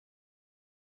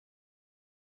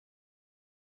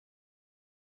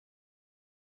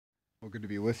Well, good to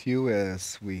be with you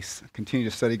as we continue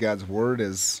to study God's Word.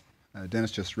 As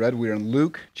Dennis just read, we are in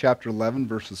Luke chapter 11,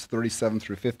 verses 37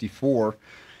 through 54.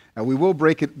 We will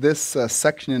break this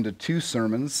section into two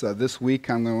sermons. This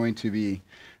week I'm going to be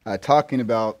talking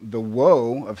about the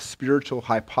woe of spiritual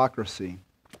hypocrisy.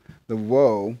 The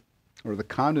woe or the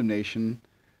condemnation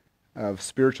of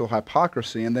spiritual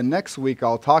hypocrisy. And then next week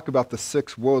I'll talk about the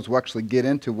six woes. We'll actually get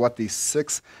into what these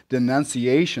six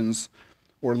denunciations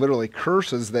or literally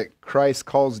curses that Christ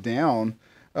calls down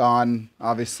on,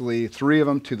 obviously, three of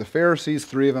them to the Pharisees,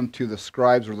 three of them to the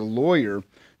scribes or the lawyer,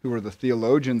 who were the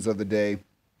theologians of the day.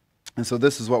 And so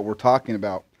this is what we're talking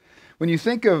about. When you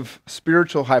think of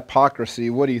spiritual hypocrisy,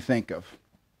 what do you think of?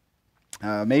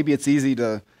 Maybe it's easy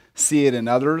to see it in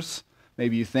others.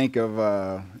 Maybe you think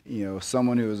of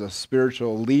someone who is a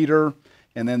spiritual leader,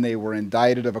 and then they were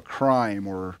indicted of a crime,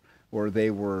 or they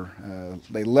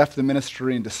left the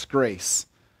ministry in disgrace.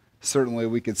 Certainly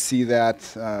we could see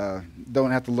that. Don't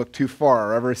have to look too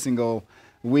far. Every single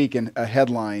week in a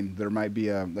headline, there might be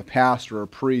a pastor or a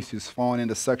priest who's fallen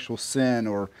into sexual sin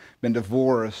or been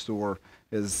divorced or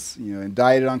is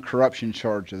indicted on corruption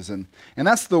charges. And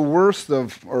that's the worst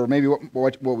of, or maybe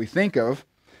what we think of.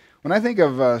 When I think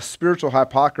of spiritual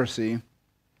hypocrisy,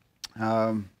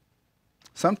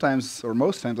 sometimes or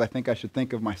most times I think I should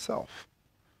think of myself.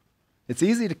 It's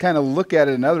easy to kind of look at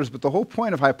it in others, but the whole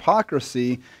point of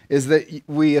hypocrisy is that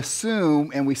we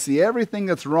assume and we see everything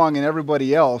that's wrong in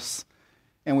everybody else,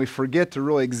 and we forget to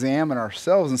really examine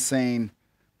ourselves and saying,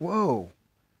 whoa,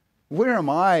 where am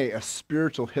I a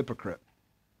spiritual hypocrite?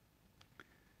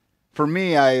 For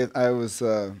me, I was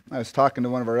talking to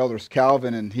one of our elders,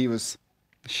 Calvin, and he was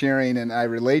sharing, and I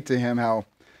relate to him how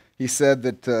he said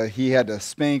that he had to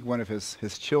spank one of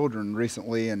his children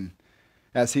recently, and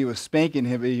as he was spanking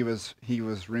him, he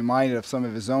was reminded of some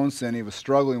of his own sin he was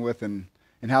struggling with, and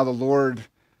how the Lord,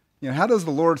 how does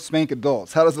the Lord spank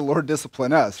adults? How does the Lord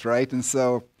discipline us, right? And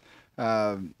so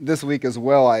this week as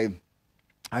well,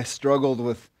 I struggled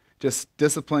with just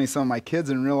disciplining some of my kids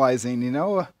and realizing,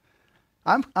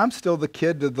 I'm still the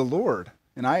kid of the Lord,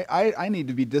 and I need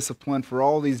to be disciplined for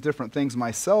all these different things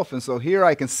myself. And so here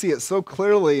I can see it so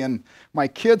clearly in my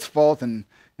kids' fault and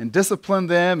discipline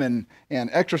them and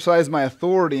exercise my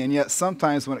authority. And yet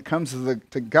sometimes when it comes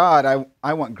to God,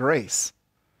 I want grace,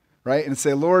 right? And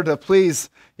say, Lord,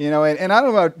 please, and I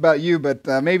don't know about you, but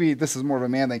maybe this is more of a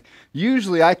man thing.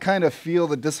 Usually I kind of feel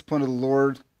the discipline of the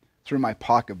Lord through my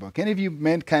pocketbook. Any of you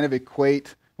men kind of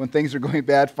equate when things are going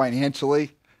bad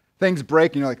financially? Things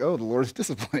break and you're like, oh, the Lord's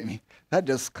disciplining me. That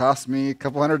just cost me a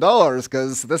couple $100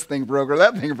 because this thing broke or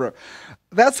that thing broke.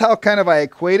 That's how kind of I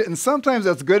equate it. And sometimes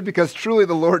that's good because truly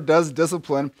the Lord does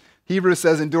discipline. Hebrews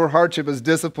says endure hardship as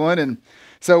discipline. And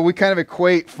so we kind of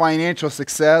equate financial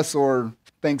success or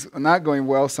things not going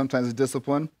well sometimes as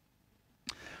discipline.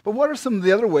 But what are some of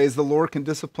the other ways the Lord can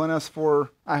discipline us for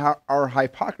our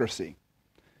hypocrisy?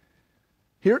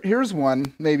 Here's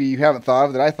one maybe you haven't thought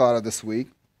of that I thought of this week.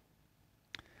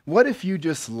 What if you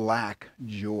just lack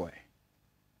joy?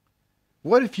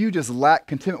 What if you just lack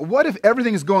contentment? What if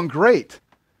everything is going great?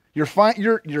 You're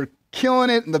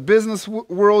killing it in the business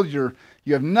world. You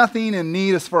have nothing in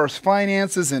need as far as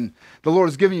finances, and the Lord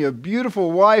has given you a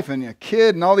beautiful wife and a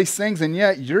kid and all these things, and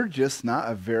yet you're just not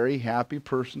a very happy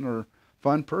person or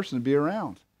fun person to be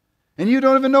around. And you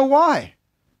don't even know why.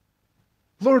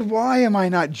 Lord, why am I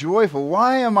not joyful?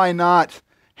 Why am I not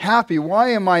happy? Why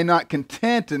am I not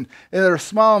content? And there's a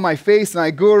smile on my face and I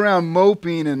go around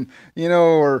moping and,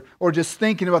 or just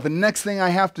thinking about the next thing I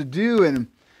have to do. And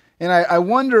I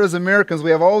wonder, as Americans,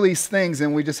 we have all these things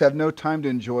and we just have no time to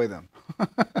enjoy them.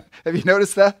 Have you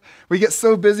noticed that? We get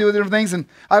so busy with different things. And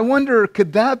I wonder,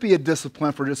 could that be a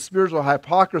discipline for just spiritual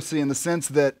hypocrisy in the sense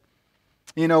that,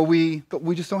 we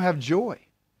just don't have joy?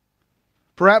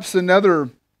 Perhaps another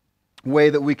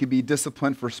way that we could be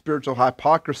disciplined for spiritual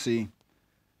hypocrisy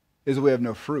is we have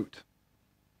no fruit.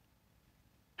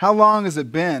 How long has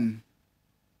it been,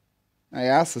 I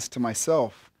ask this to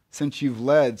myself, since you've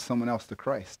led someone else to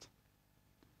Christ?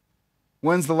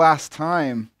 When's the last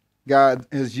time God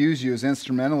has used you as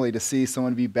instrumentally to see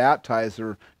someone be baptized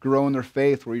or grow in their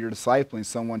faith where you're discipling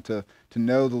someone to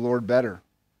know the Lord better?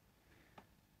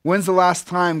 When's the last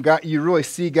time you really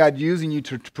see God using you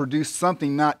to produce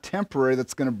something not temporary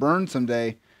that's going to burn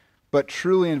someday, but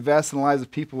truly invest in the lives of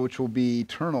people which will be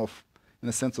eternal in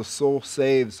the sense of soul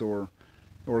saves or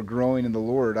growing in the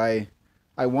Lord? I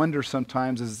wonder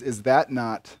sometimes, is that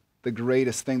not the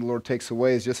greatest thing the Lord takes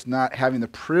away, is just not having the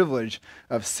privilege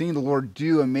of seeing the Lord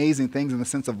do amazing things in the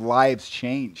sense of lives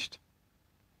changed?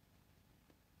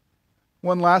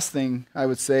 One last thing I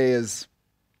would say is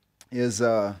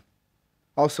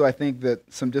Also, I think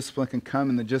that some discipline can come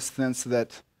in the just sense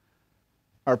that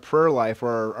our prayer life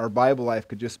or our Bible life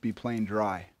could just be plain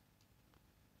dry.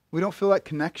 We don't feel that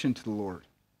connection to the Lord.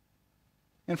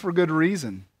 And for good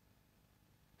reason.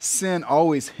 Sin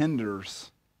always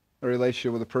hinders a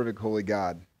relationship with a perfect holy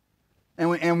God.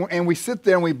 And we sit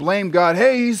there and we blame God.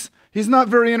 Hey, he's not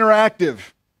very interactive.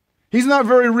 He's not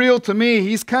very real to me.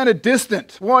 He's kind of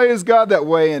distant. Why is God that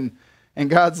way? And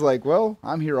God's like, well,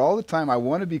 I'm here all the time. I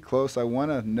want to be close. I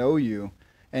want to know you.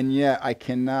 And yet I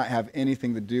cannot have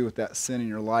anything to do with that sin in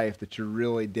your life that you're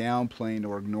really downplaying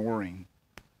or ignoring.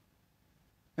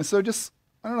 And so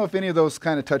I don't know if any of those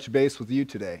kind of touch base with you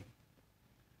today.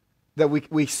 That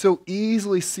we so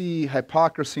easily see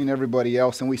hypocrisy in everybody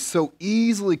else, and we so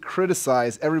easily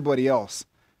criticize everybody else.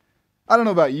 I don't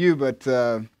know about you, but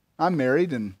I'm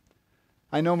married, and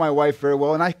I know my wife very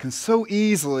well, and I can so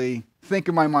easily think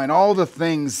in my mind all the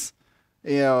things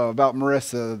about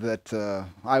Marissa that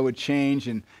I would change.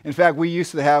 And in fact, we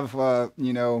used to have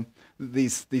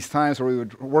these times where we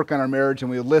would work on our marriage and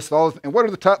we would list and what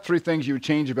are the top 3 things you would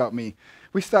change about me?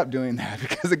 We stopped doing that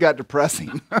because it got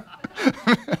depressing.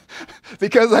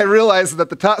 Because I realized that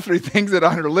the top 3 things that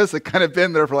on her list had kind of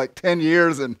been there for like 10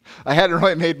 years and I hadn't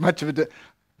really made much of it.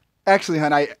 Actually,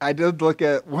 hon, I did look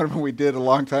at one of them we did a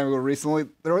long time ago recently.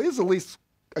 There is at least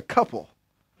a couple.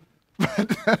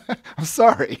 But I'm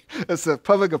sorry. It's a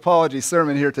public apology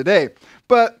sermon here today.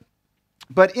 But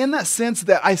in that sense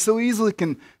that I so easily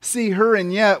can see her,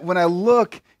 and yet when I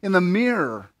look in the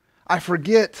mirror, I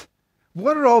forget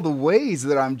what are all the ways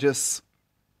that I'm just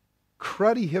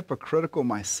cruddy hypocritical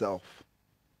myself.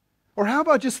 Or how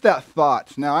about just that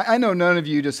thought? Now, I know none of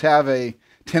you just have a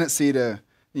tendency to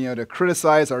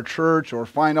criticize our church or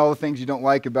find all the things you don't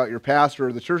like about your pastor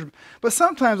or the church. But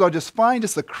sometimes I'll just find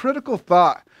just a critical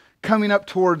thought coming up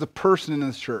toward the person in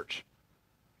this church.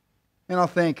 And I'll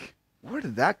think, where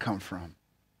did that come from?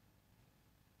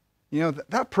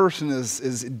 That person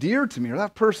is dear to me, or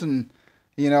that person,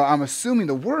 I'm assuming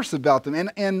the worst about them.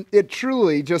 And it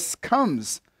truly just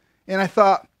comes. And I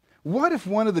thought, what if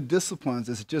one of the disciplines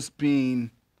is just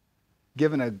being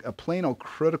given a plain old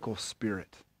critical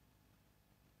spirit?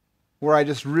 Where I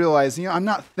just realize, I'm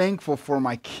not thankful for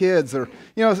my kids. Or,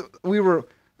 we were...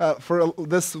 for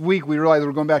this week, we realized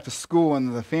we're going back to school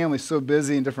and the family's so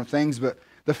busy and different things, but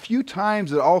the few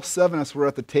times that all 7 of us were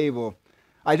at the table,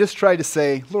 I just tried to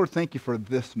say, Lord, thank you for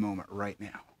this moment right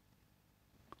now.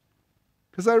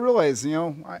 Because I realized,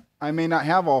 I may not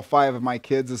have all 5 of my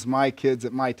kids as my kids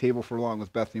at my table for long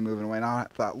with Bethany moving away. And I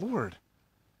thought, Lord,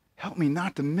 help me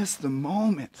not to miss the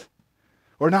moment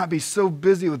or not be so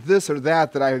busy with this or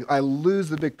that I lose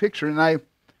the big picture.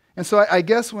 And so I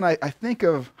guess when I think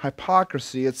of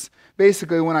hypocrisy, it's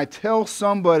basically when I tell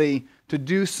somebody to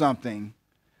do something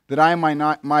that I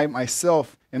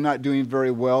myself am not doing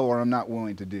very well or I'm not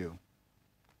willing to do.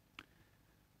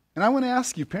 And I want to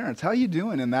ask you parents, how are you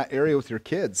doing in that area with your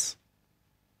kids?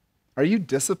 Are you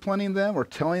disciplining them or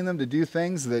telling them to do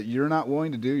things that you're not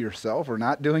willing to do yourself or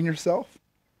not doing yourself?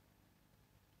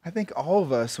 I think all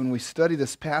of us, when we study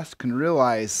this past, can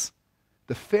realize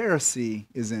the Pharisee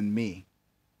is in me.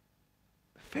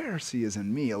 Pharisee is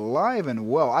in me, alive and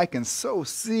well. I can so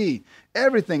see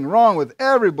everything wrong with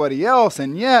everybody else,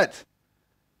 and yet,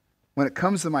 when it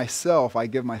comes to myself, I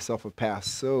give myself a pass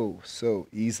so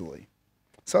easily.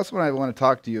 So that's what I want to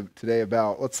talk to you today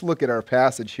about. Let's look at our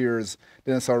passage here, as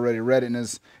Dennis already read it.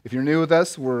 And if you're new with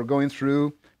us, we're going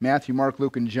through Matthew, Mark,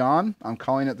 Luke, and John. I'm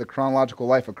calling it the Chronological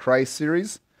Life of Christ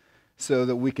series, so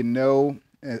that we can know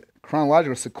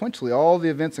chronologically, sequentially, all the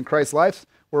events in Christ's life.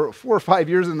 We're 4 or 5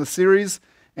 years in the series,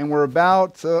 and we're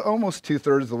about almost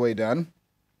 2/3 of the way done.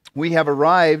 We have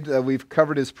arrived, we've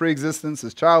covered his pre-existence,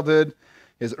 his childhood,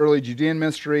 his early Judean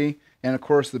ministry, and of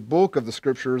course the bulk of the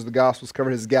scriptures, the Gospels,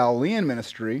 covered his Galilean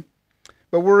ministry.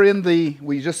 But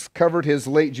we just covered his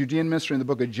late Judean ministry in the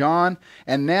book of John,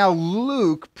 and now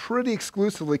Luke pretty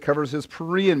exclusively covers his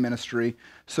Perean ministry.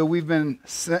 So we've been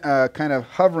kind of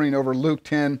hovering over Luke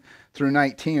 10 through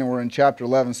 19, and we're in chapter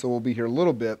 11, so we'll be here a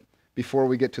little bit before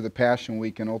we get to the Passion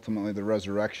Week and ultimately the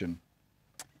resurrection.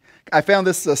 I found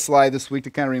this slide this week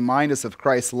to kind of remind us of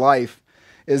Christ's life,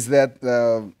 is that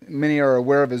many are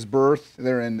aware of his birth.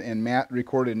 They're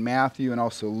recorded in Matthew and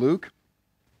also Luke.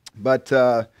 But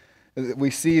we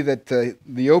see that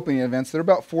the opening events, they're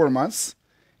about 4 months.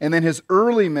 And then his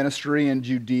early ministry in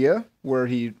Judea, where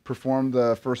he performed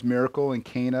the first miracle in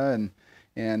Cana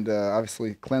and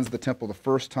obviously cleansed the temple the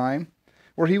first time,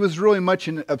 where he was really much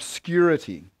in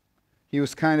obscurity. He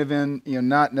was kind of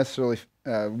not necessarily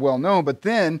well known, but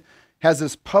then has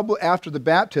this public, after the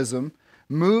baptism,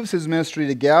 moves his ministry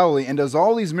to Galilee and does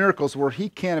all these miracles where he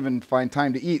can't even find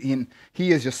time to eat.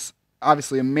 He is just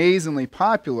obviously amazingly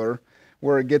popular,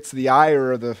 where it gets the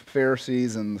ire of the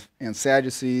Pharisees and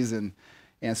Sadducees. And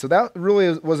so that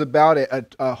really was about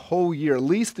a whole year, at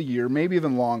least a year, maybe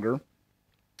even longer,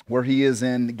 where he is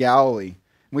in Galilee.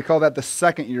 We call that the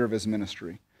second year of his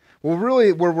ministry. Well,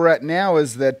 really, where we're at now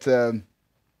is that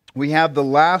we have the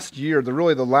last year,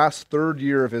 the last third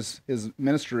year of his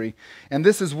ministry, and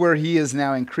this is where he is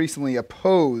now increasingly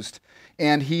opposed,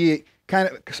 and it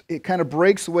kind of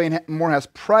breaks away and more has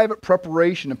private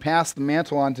preparation to pass the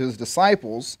mantle on to his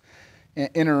disciples in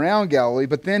and around Galilee.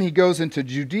 But then he goes into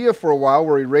Judea for a while,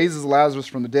 where he raises Lazarus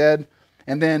from the dead,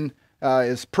 and then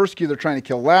is persecuted. They're trying to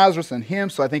kill Lazarus and him,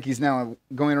 so I think he's now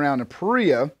going around to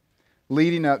Perea,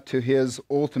 leading up to his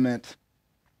ultimate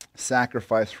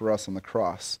sacrifice for us on the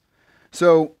cross.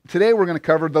 So today we're going to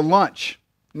cover the lunch.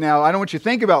 Now, I don't want you to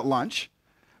think about lunch,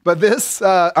 but this,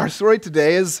 our story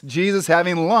today is Jesus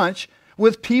having lunch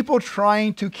with people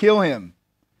trying to kill him.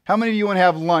 How many of you want to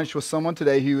have lunch with someone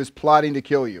today who is plotting to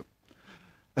kill you?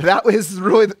 That is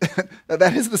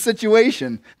the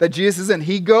situation that Jesus is in.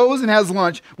 He goes and has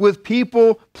lunch with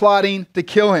people plotting to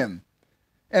kill him.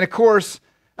 And of course,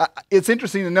 it's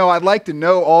interesting to know, I'd like to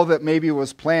know all that maybe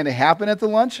was planned to happen at the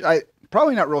lunch.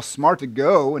 Probably not real smart to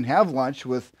go and have lunch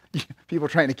with people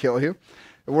trying to kill you.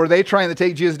 Were they trying to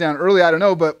take Jesus down early? I don't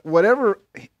know. But what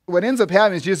ends up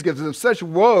happening is Jesus gives them such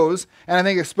woes, and I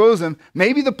think exposes them.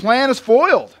 Maybe the plan is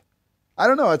foiled. I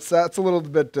don't know. That's a little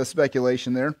bit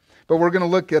speculation there. But we're going to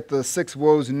look at the 6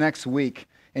 woes next week.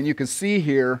 And you can see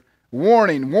here,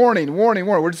 warning, warning, warning,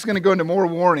 warning. We're just going to go into more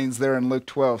warnings there in Luke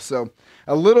 12. So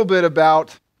a little bit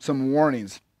about some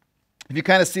warnings. If you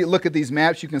kind of look at these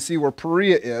maps, you can see where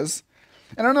Perea is.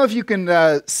 And I don't know if you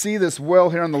can see this well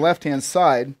here on the left-hand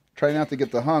side. Try not to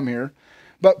get the hum here.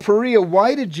 But Perea,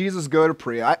 why did Jesus go to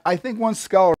Perea? I think one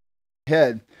scholar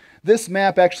ahead. This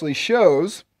map actually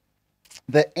shows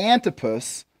that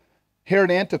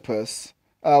Herod Antipas,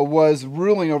 was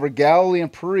ruling over Galilee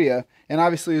and Perea, and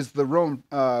obviously as the Roman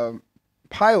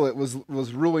Pilate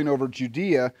was ruling over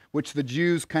Judea, which the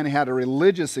Jews kind of had a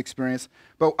religious experience.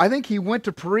 But I think he went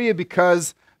to Perea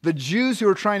because the Jews who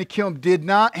were trying to kill him did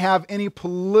not have any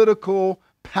political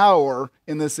power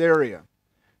in this area.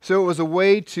 So it was a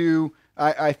way to,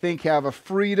 I think, have a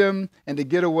freedom and to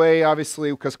get away,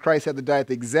 obviously, because Christ had to die at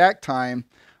the exact time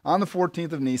on the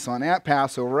 14th of Nisan, at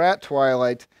Passover, at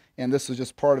twilight, and this was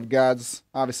just part of God's,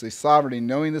 obviously, sovereignty,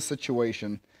 knowing the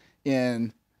situation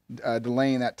in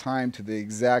delaying that time to the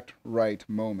exact right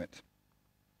moment.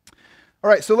 All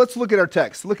right, so let's look at our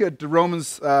text. Look at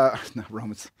Let's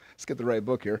get the right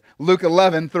book here. Luke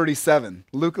 11:37.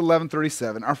 Luke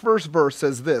 11:37. Our first verse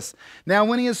says this: Now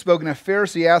when he had spoken, a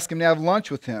Pharisee asked him to have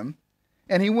lunch with him,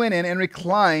 and he went in and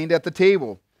reclined at the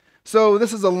table. So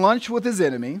this is a lunch with his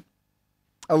enemy,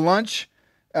 a lunch.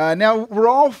 Now, were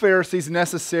all Pharisees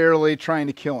necessarily trying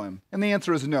to kill him? And the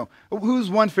answer is no.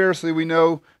 Who's one Pharisee we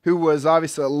know who was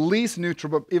obviously at least neutral,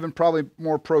 but even probably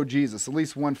more pro-Jesus? At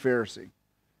least one Pharisee.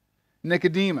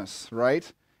 Nicodemus,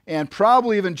 right? And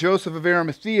probably even Joseph of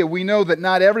Arimathea. We know that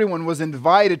not everyone was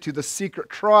invited to the secret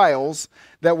trials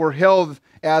that were held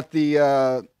at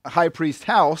the high priest's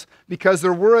house, because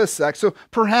there were a sect. So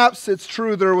perhaps it's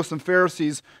true there were some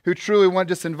Pharisees who truly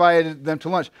just invited them to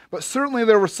lunch. But certainly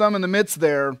there were some in the midst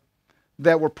there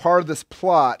that were part of this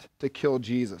plot to kill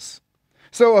Jesus.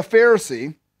 So a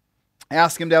Pharisee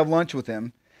asked him to have lunch with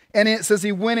him. And it says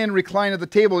he went in and reclined at the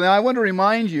table. Now I want to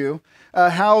remind you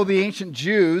how the ancient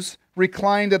Jews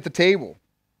reclined at the table.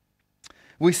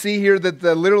 We see here that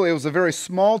literally it was a very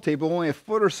small table, only a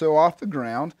foot or so off the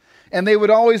ground. And they would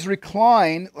always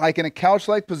recline like in a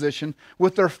couch-like position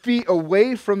with their feet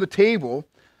away from the table,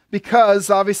 because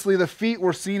obviously the feet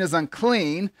were seen as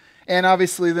unclean, and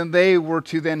obviously then they were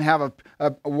to then have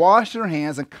a wash their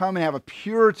hands and come and have a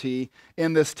purity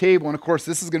in this table. And of course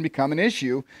this is going to become an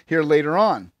issue here later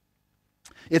on.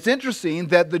 It's interesting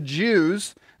that the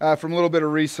Jews, from a little bit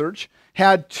of research,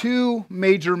 had 2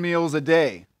 major meals a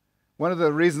day. One of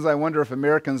the reasons I wonder if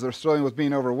Americans are struggling with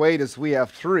being overweight is we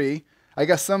have 3. I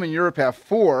guess some in Europe have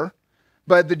 4,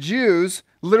 but the Jews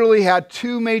literally had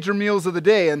 2 major meals of the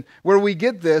day. And where we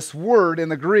get this word in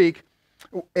the Greek,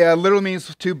 literally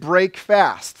means to break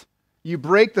fast. You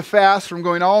break the fast from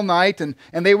going all night, and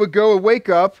they would go and wake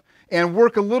up and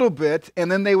work a little bit,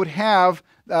 and then they would have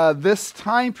this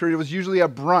time period. It was usually a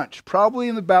brunch, probably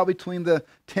in about between the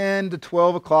 10 to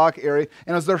 12 o'clock area,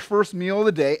 and it was their first meal of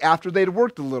the day after they'd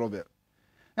worked a little bit.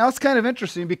 Now, it's kind of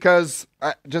interesting because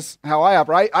just how I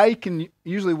operate, I can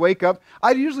usually wake up.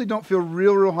 I usually don't feel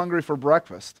real hungry for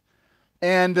breakfast.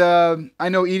 And I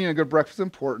know eating a good breakfast is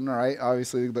important, all right?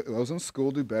 Obviously, those in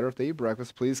school do better if they eat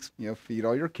breakfast. Please, feed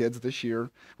all your kids this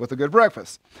year with a good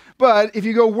breakfast. But if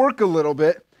you go work a little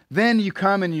bit, then you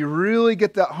come and you really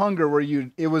get that hunger where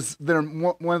it was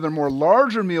one of their more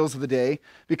larger meals of the day,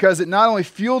 because it not only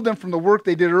fueled them from the work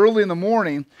they did early in the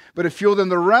morning, but it fueled them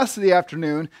the rest of the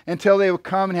afternoon until they would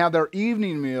come and have their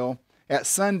evening meal at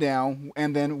sundown,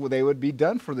 and then they would be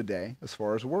done for the day as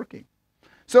far as working.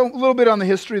 So a little bit on the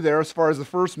history there as far as the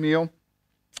first meal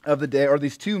of the day, or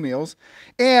these two meals.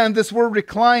 And this word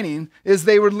reclining is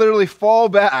they would literally fall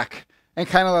back and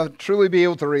kind of truly be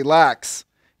able to relax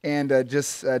and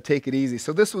just take it easy.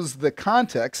 So this was the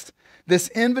context, this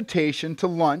invitation to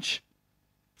lunch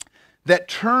that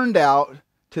turned out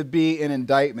to be an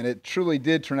indictment. It truly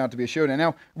did turn out to be a showdown.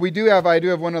 Now, I do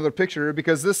have one other picture here,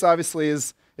 because this obviously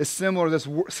is similar. This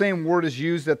same word is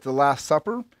used at the Last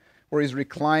Supper, where he's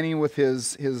reclining with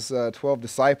his 12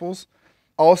 disciples.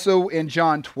 Also in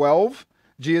John 12,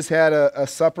 Jesus had a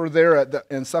supper there,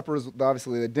 and supper is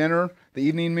obviously the dinner, the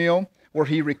evening meal, where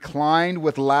he reclined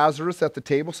with Lazarus at the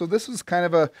table. So this was kind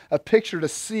of a picture to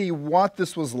see what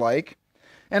this was like.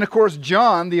 And of course,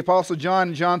 John, the Apostle John,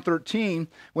 in John 13,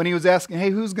 when he was asking, hey,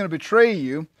 who's going to betray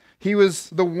you? He was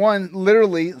the one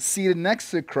literally seated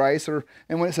next to Christ,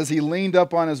 and when it says he leaned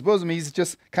up on his bosom, he's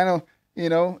just kind of,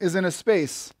 is in a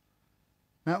space.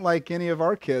 Not like any of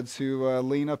our kids who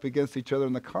lean up against each other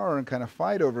in the car and kind of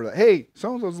fight over that. Hey,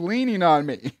 so-and-so's leaning on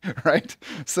me, right?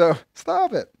 So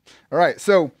stop it. All right,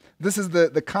 so this is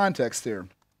the context here.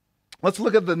 Let's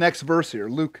look at the next verse here,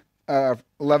 Luke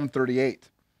 11:38.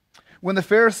 When the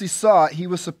Pharisee saw it, he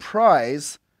was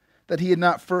surprised that he had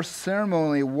not first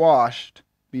ceremonially washed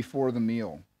before the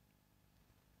meal.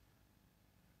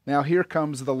 Now here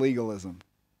comes the legalism.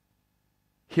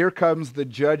 Here comes the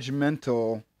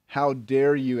judgmental, how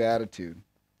dare you attitude.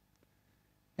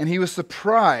 And he was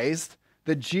surprised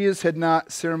that Jesus had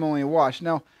not ceremonially washed.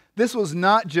 Now, this was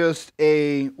not just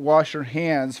a wash your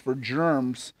hands for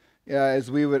germs, as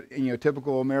we would,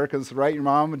 typical Americans, right? Your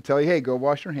mom would tell you, hey, go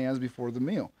wash your hands before the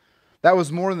meal. That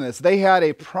was more than this. They had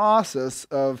a process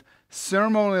of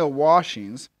ceremonial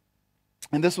washings,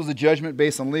 and this was a judgment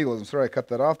based on legalism. Sorry, I cut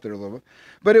that off there a little bit.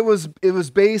 But it was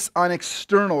based on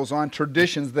externals, on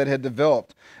traditions that had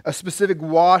developed. A specific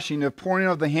washing, of pouring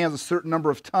out the hands a certain number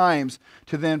of times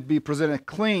to then be presented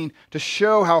clean, to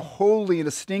show how holy and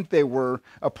distinct they were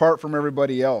apart from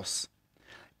everybody else.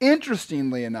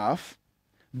 Interestingly enough,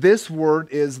 this word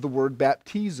is the word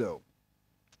baptizo.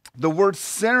 The word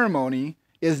ceremony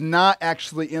is not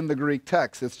actually in the Greek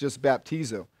text. It's just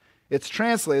baptizo. It's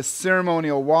translated as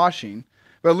ceremonial washing,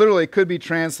 but literally it could be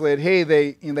translated, hey,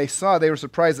 they were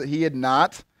surprised that he had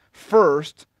not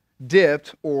first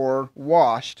dipped or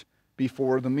washed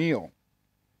before the meal.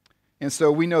 And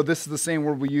so we know this is the same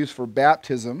word we use for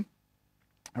baptism,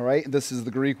 all right? This is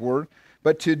the Greek word.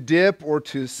 But to dip or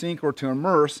to sink or to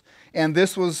immerse, and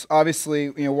this was obviously,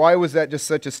 why was that just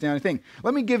such a astounding thing?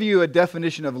 Let me give you a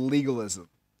definition of legalism.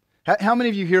 How many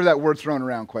of you hear that word thrown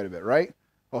around quite a bit, right?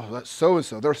 Oh, that's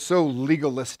so-and-so. They're so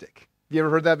legalistic. You ever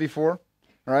heard that before?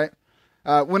 All right?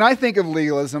 When I think of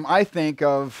legalism, I think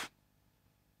of,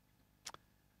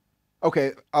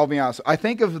 okay, I'll be honest. I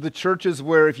think of the churches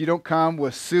where if you don't come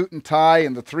with suit and tie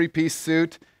and the three-piece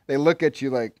suit, they look at you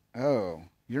like, oh,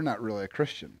 you're not really a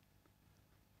Christian.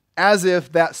 As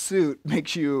if that suit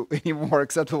makes you any more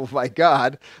acceptable by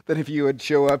God than if you would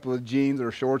show up with jeans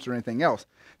or shorts or anything else.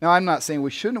 Now, I'm not saying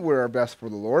we shouldn't wear our best for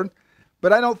the Lord,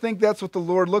 but I don't think that's what the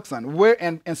Lord looks on.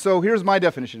 And so here's my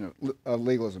definition of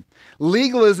legalism.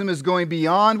 Legalism is going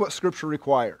beyond what Scripture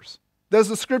requires. Does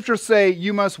the Scripture say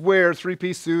you must wear a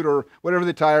three-piece suit or whatever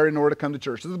they attire in order to come to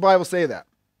church? Does the Bible say that?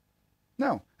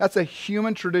 No. That's a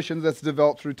human tradition that's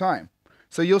developed through time.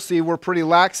 So you'll see we're pretty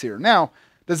lax here. Now,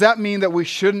 does that mean that we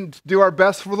shouldn't do our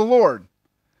best for the Lord?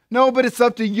 No, but it's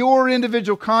up to your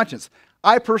individual conscience.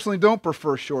 I personally don't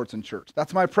prefer shorts in church.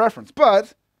 That's my preference.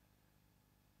 But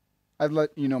I'd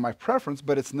let you know my preference,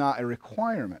 but it's not a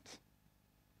requirement.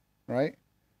 Right?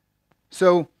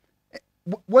 So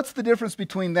what's the difference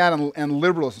between that and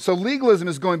liberalism? So legalism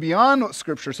is going beyond what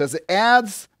Scripture says. It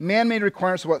adds man-made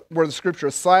requirements where the Scripture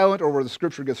is silent, or where the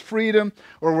Scripture gives freedom,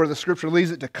 or where the Scripture leaves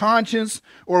it to conscience,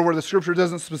 or where the Scripture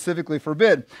doesn't specifically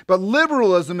forbid. But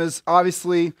liberalism is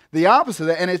obviously the opposite of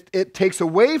that, and it takes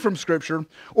away from Scripture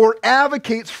or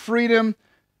advocates freedom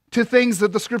to things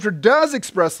that the Scripture does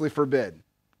expressly forbid.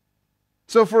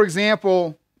 So, for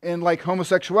example, in like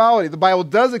homosexuality, the Bible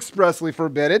does expressly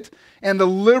forbid it, and the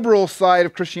liberal side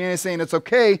of Christianity is saying it's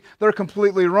okay. They're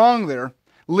completely wrong there.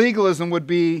 Legalism would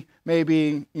be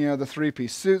maybe, the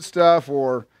three-piece suit stuff,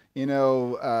 or,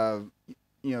 not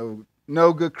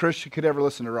no good Christian could ever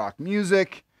listen to rock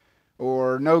music,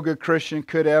 or no good Christian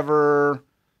could ever,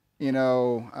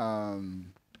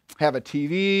 have a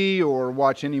TV or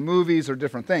watch any movies or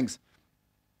different things.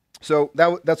 So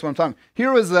that's what I'm talking about.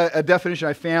 Here was a definition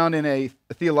I found in a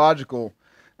theological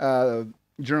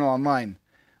journal online.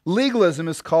 Legalism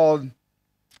is called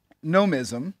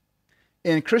nomism.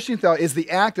 In Christian thought, is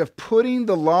the act of putting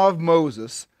the law of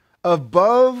Moses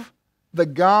above the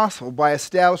gospel by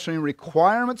establishing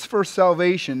requirements for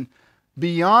salvation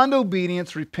beyond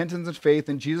obedience, repentance, and faith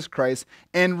in Jesus Christ,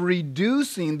 and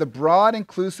reducing the broad,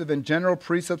 inclusive, and general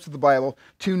precepts of the Bible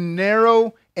to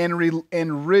narrow and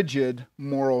rigid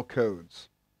moral codes.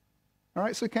 All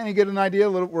right, so kind of get an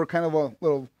idea. We're kind of a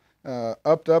little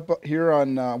upped up here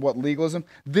on what legalism.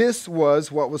 This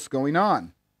was what was going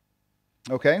on.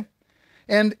 Okay?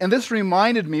 And this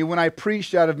reminded me when I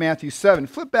preached out of Matthew 7.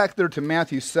 Flip back there to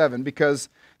Matthew 7, because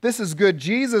this is good.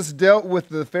 Jesus dealt with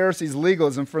the Pharisees'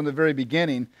 legalism from the very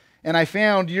beginning. And I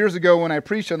found years ago when I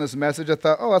preached on this message, I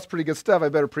thought, oh, that's pretty good stuff. I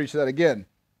better preach that again.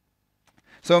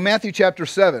 So Matthew chapter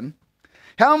 7.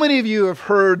 How many of you have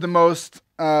heard the most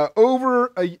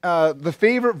the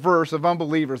favorite verse of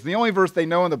unbelievers, the only verse they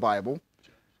know in the Bible?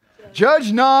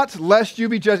 Judge not, lest you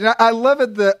be judged. And I love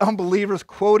it that unbelievers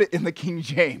quote it in the King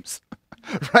James.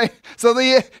 Right? So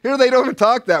here they don't even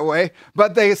talk that way,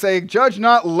 but they say, judge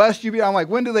not lest you be. I'm like,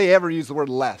 when do they ever use the word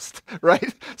lest?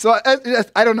 Right? So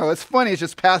I don't know. It's funny. It's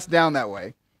just passed down that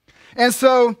way. And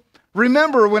so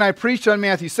remember when I preached on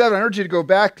Matthew 7, I urge you to go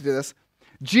back to this.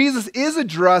 Jesus is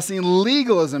addressing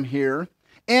legalism here,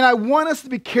 and I want us to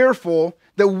be careful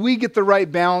that we get the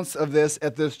right balance of this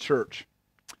at this church.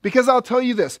 Because I'll tell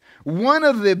you this, one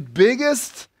of the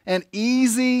biggest and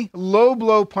easy low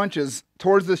blow punches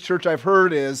towards this church I've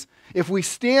heard is, if we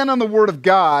stand on the Word of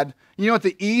God, you know what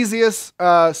the easiest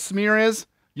smear is?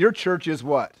 Your church is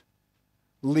what?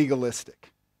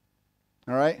 Legalistic.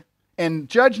 All right? And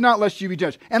judge not lest you be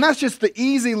judged. And that's just the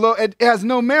easy, it has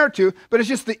no merit to, but it's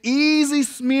just the easy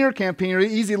smear campaign or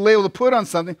the easy label to put on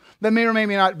something that may or may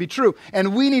not be true.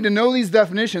 And we need to know these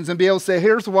definitions and be able to say,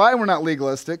 here's why we're not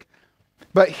legalistic,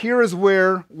 but here is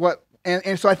where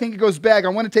and so I think it goes back. I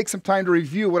want to take some time to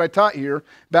review what I taught here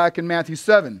back in Matthew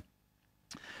 7.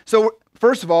 So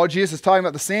first of all, Jesus is talking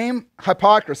about the same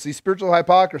hypocrisy, spiritual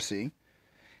hypocrisy,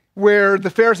 where the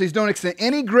Pharisees don't extend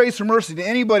any grace or mercy to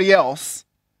anybody else,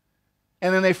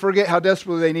 and then they forget how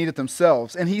desperately they need it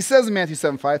themselves. And he says in Matthew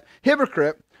 7:5,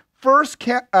 hypocrite, first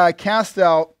cast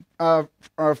out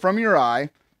from your eye,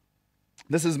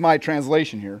 this is my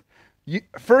translation here,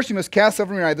 first you must cast out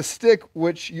from your eye the stick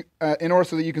which, in order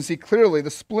so that you can see clearly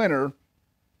the splinter,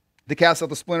 to cast out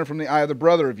the splinter from the eye of the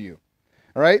brother of you.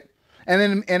 All right? And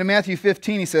then in Matthew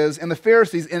 15 he says, and the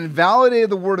Pharisees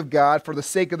invalidated the word of God for the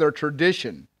sake of their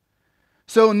tradition.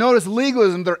 So notice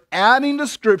legalism, they're adding to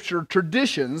Scripture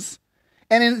traditions,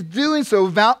 and in doing so,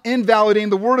 invalidating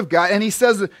the word of God. And he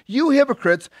says, you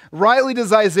hypocrites, rightly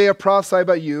does Isaiah prophesy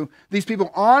about you. These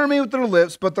people honor me with their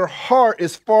lips, but their heart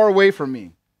is far away from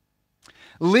me.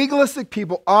 Legalistic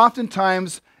people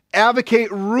oftentimes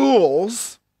advocate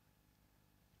rules,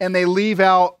 and they leave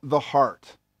out the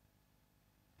heart.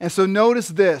 And so notice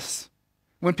this.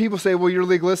 When people say, well, you're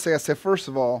legalistic, I say, first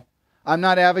of all, I'm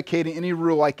not advocating any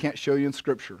rule I can't show you in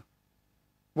Scripture.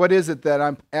 What is it that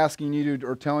I'm asking you to,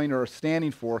 or telling, or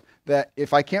standing for, that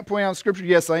if I can't point out in Scripture,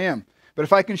 yes, I am. But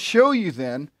if I can show you,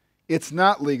 then it's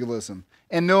not legalism.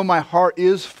 And no, my heart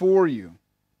is for you.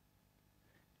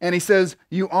 And he says,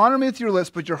 you honor me with your lips,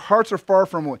 but your hearts are far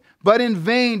from me. But in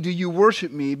vain do you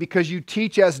worship me, because you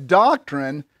teach as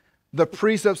doctrine the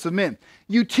precepts of men.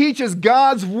 You teach as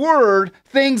God's word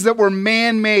things that were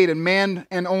man-made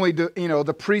and only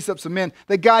the precepts of men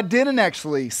that God didn't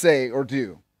actually say or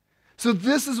do. So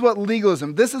this is what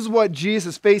legalism, this is what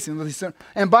Jesus is facing.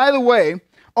 And by the way,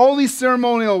 all these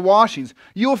ceremonial washings,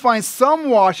 you will find some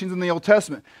washings in the Old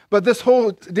Testament, but this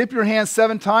whole dip your hands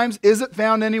 7 times, is it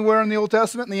found anywhere in the Old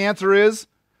Testament? And the answer is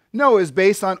no. It's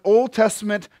based on Old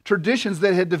Testament traditions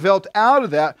that had developed out of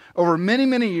that over many,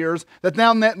 many years, that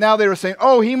now they were saying,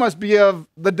 oh, he must be of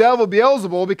the devil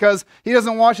Beelzebul because he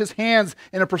doesn't wash his hands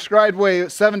in a prescribed way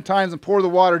 7 times and pour the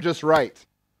water just right.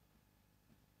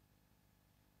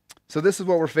 So this is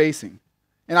what we're facing.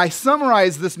 And I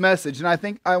summarized this message, and I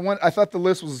thought the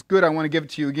list was good. I want to give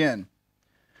it to you again.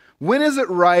 When is it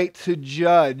right to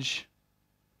judge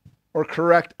or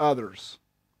correct others?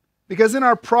 Because in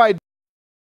our pride,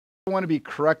 we want to be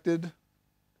corrected.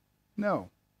 No.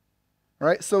 All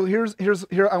right. So here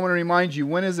I want to remind you,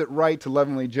 when is it right to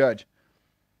lovingly judge?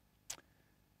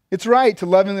 It's right to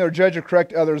lovingly or judge or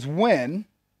correct others when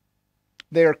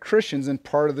they are Christians and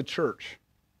part of the church.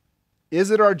 Is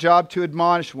it our job to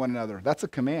admonish one another? That's a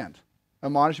command.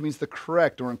 Admonish means to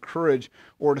correct or encourage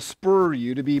or to spur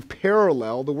you to be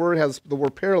parallel. The word has the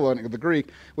word parallel in the Greek,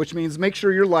 which means make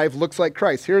sure your life looks like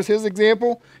Christ. Here's his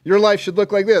example. Your life should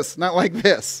look like this, not like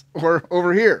this or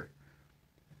over here.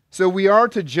 So we are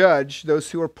to judge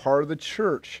those who are part of the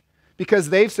church because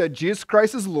they've said Jesus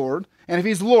Christ is Lord, and if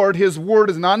he's Lord, his word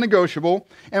is non-negotiable,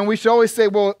 and we should always say,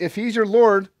 well, if he's your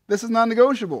Lord, this is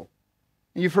non-negotiable.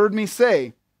 And you've heard me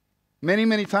say many,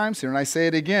 many times here, and I say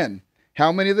it again,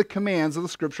 how many of the commands of the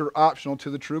Scripture are optional to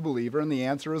the true believer? And the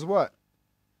answer is what?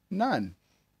 None.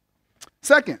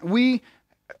 Second, we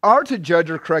are to judge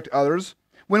or correct others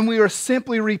when we are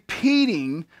simply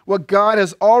repeating what God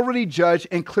has already judged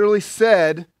and clearly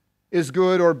said is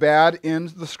good or bad in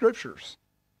the Scriptures.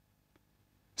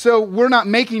 So we're not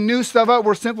making new stuff up.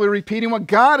 We're simply repeating what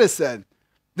God has said.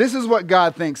 This is what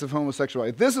God thinks of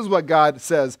homosexuality. This is what God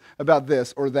says about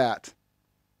this or that.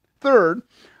 Third,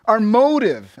 our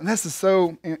motive, and this is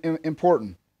so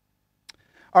important.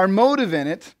 Our motive in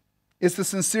it is to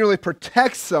sincerely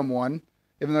protect someone,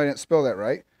 even though I didn't spell that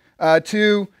right,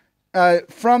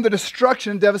 from the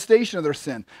destruction and devastation of their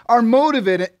sin. Our motive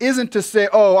in it isn't to say,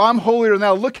 oh, I'm holier than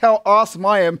thou, look how awesome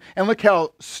I am, and look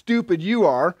how stupid you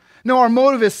are. No, our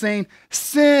motive is saying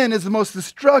sin is the most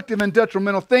destructive and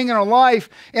detrimental thing in our life,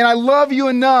 and I love you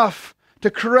enough to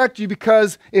correct you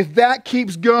because if that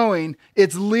keeps going,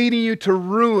 it's leading you to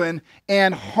ruin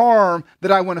and harm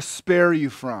that I want to spare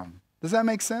you from. Does that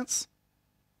make sense?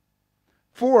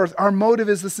 Fourth, our motive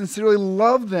is to sincerely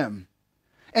love them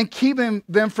and keep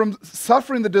them from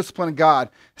suffering the discipline of God.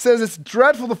 It says it's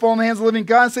dreadful to fall in the hands of the living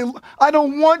God and say, I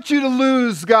don't want you to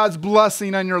lose God's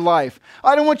blessing on your life.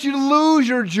 I don't want you to lose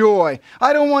your joy.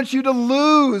 I don't want you to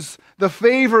lose the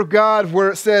favor of God where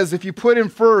it says if you put him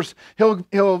first,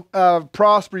 he'll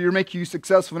prosper you or make you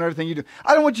successful in everything you do.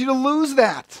 I don't want you to lose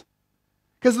that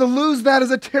because to lose that is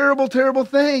a terrible, terrible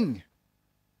thing.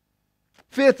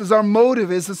 Fifth is our motive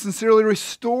is to sincerely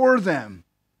restore them,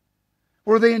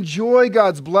 where they enjoy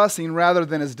God's blessing rather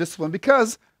than his discipline.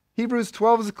 Because Hebrews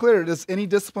 12 is clear. Does any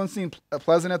discipline seem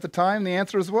pleasant at the time? The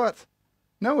answer is what?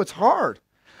 No, it's hard.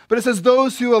 But it says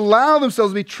those who allow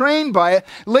themselves to be trained by it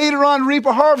later on reap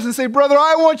a harvest and say, brother,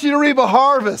 I want you to reap a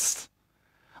harvest.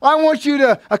 I want you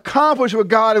to accomplish what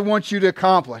God wants you to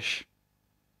accomplish.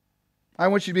 I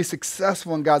want you to be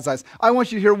successful in God's eyes. I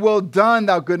want you to hear, well done,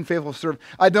 thou good and faithful servant.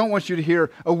 I don't want you to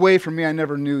hear, away from me, I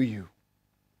never knew you.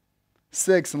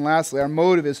 Sixth, and lastly, our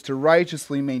motive is to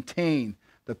righteously maintain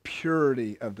the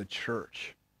purity of the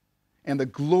church and the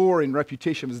glory and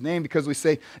reputation of his name, because we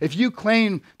say, if you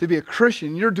claim to be a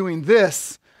Christian, you're doing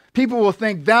this, people will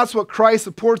think that's what Christ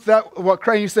supports, that what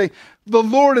Christ, you say, the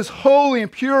Lord is holy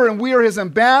and pure, and we are his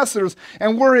ambassadors,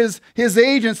 and we're his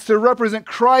agents to represent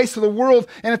Christ to the world.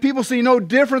 And if people see no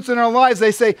difference in our lives,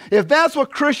 they say, if that's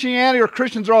what Christianity or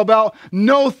Christians are all about,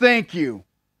 no thank you.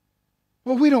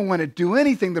 Well, we don't want to do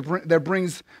anything that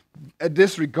brings a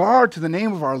disregard to the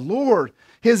name of our Lord.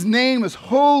 His name is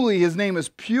holy, his name is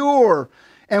pure,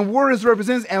 and we're his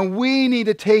representatives, and we need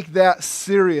to take that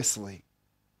seriously.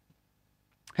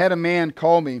 Had a man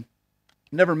call me,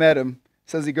 never met him,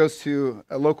 says he goes to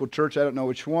a local church, I don't know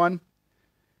which one.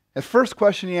 The first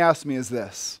question he asked me is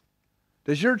this: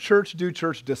 does your church do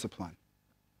church discipline?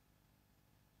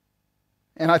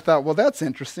 And I thought, well, that's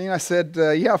interesting. I said,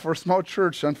 yeah, for a small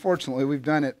church, unfortunately, we've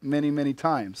done it many, many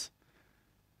times.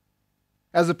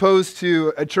 As opposed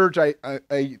to a church I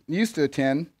used to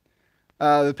attend,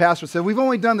 the pastor said, we've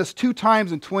only done this 2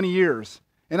 times in 20 years.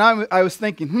 And I was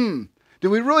thinking, do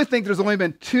we really think there's only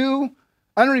been 2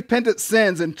 unrepentant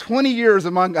sins in 20 years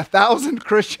among 1,000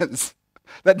 Christians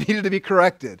that needed to be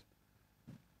corrected?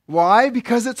 Why?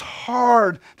 Because it's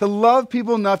hard to love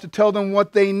people enough to tell them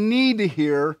what they need to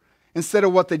hear instead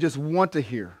of what they just want to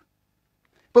hear.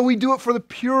 But we do it for the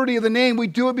purity of the name. We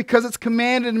do it because it's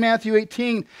commanded in Matthew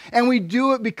 18. And we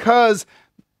do it because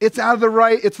it's out of the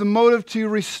right, it's the motive to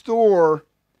restore.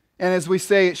 And as we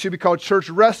say, it should be called church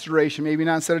restoration, maybe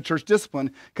not instead of church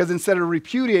discipline, because instead of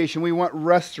repudiation, we want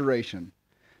restoration.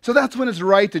 So that's when it's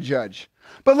right to judge.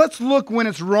 But let's look when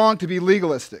it's wrong to be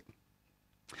legalistic.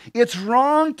 It's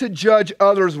wrong to judge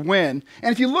others when,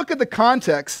 and if you look at the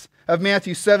context of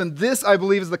Matthew 7, this, I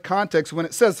believe, is the context when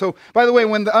it says. So, by the way,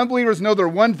 when the unbelievers know their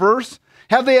one verse,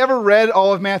 have they ever read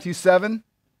all of Matthew 7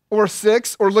 or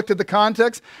 6 or looked at the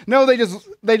context? No, they just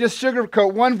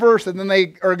sugarcoat one verse, and then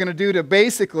they are going to do to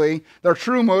basically, their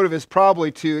true motive is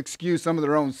probably to excuse some of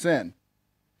their own sin.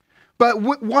 But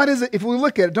what is it? If we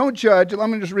look at it, don't judge. Let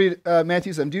me just read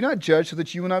Matthew 7. Do not judge so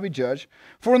that you will not be judged.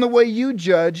 For in the way you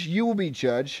judge, you will be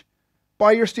judged.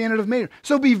 by your standard of measure.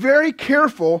 So be very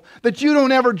careful that you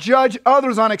don't ever judge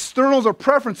others on externals or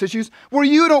preference issues where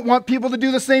you don't want people to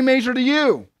do the same measure to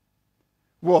you.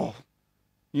 Well,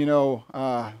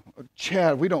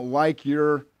 Chad, we don't like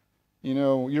your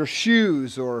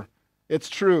shoes. Or it's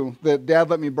true that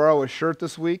Dad let me borrow a shirt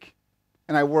this week,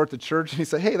 and I wore it to church, and he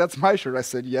said, hey, that's my shirt. I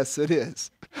said, yes, it is.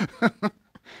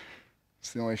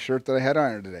 It's the only shirt that I had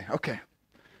on here today. Okay.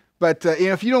 But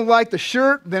if you don't like the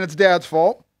shirt, then it's Dad's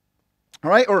fault. All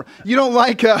right? Or you don't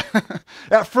like,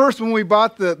 at first when we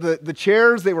bought the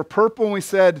chairs, they were purple, and we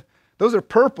said, those are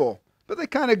purple. But they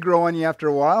kind of grow on you after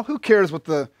a while. Who cares what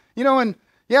and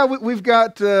yeah, we've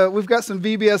got some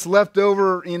VBS left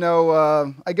over,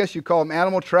 I guess you call them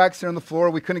animal tracks there on the floor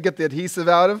we couldn't get the adhesive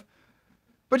out of.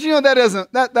 But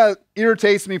that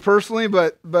irritates me personally,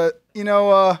 but it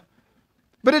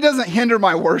doesn't hinder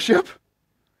my worship.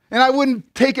 And I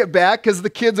wouldn't take it back because the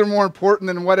kids are more important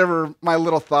than whatever my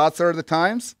little thoughts are at the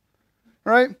times.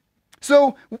 Right?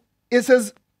 So it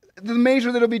says, the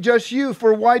measure that will be just you,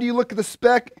 for why do you look at the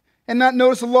speck and not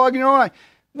notice the log in your own eye?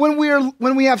 When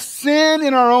we have sin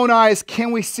in our own eyes,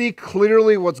 can we see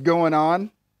clearly what's going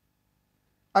on?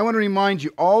 I want to remind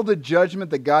you, all the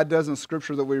judgment that God does in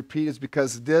Scripture that we repeat is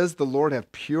because does the Lord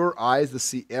have pure eyes to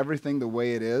see everything the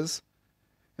way it is?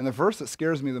 And the verse that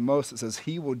scares me the most, it says,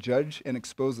 he will judge and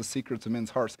expose the secrets of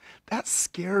men's hearts. That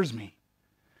scares me.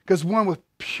 Because one with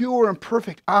pure and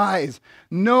perfect eyes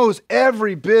knows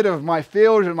every bit of my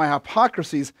failures and my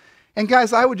hypocrisies. And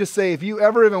guys, I would just say, if you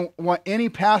ever even want any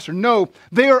pastor, no,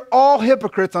 they are all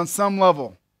hypocrites on some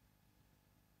level.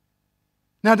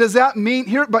 Now, does that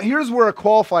mean, but here's where a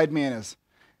qualified man is.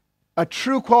 A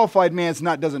true qualified man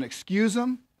doesn't excuse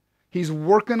them. He's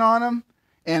working on them.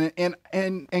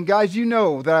 And guys, you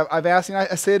know that I've asked, and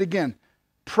I say it again,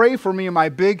 pray for me in my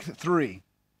big three,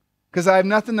 because I have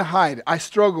nothing to hide. I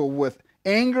struggle with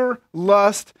anger,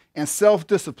 lust, and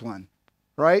self-discipline,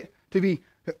 right? To be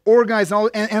organized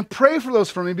and pray for those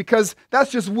for me, because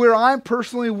that's just where I'm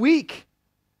personally weak.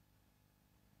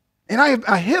 And I am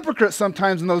a hypocrite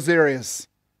sometimes in those areas.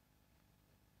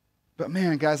 But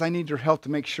man, guys, I need your help to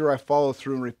make sure I follow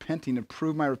through in repenting and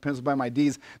prove my repentance by my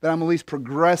deeds, that I'm at least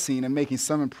progressing and making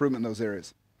some improvement in those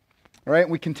areas. All right,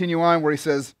 we continue on where he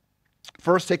says,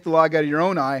 first take the log out of your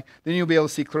own eye, then you'll be able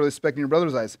to see clearly the speck in your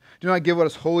brother's eyes. Do not give what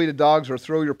is holy to dogs or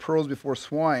throw your pearls before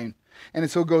swine. And it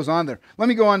so goes on there. Let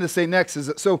me go on to say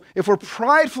next, so if we're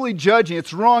pridefully judging,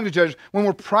 it's wrong to judge when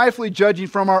we're pridefully judging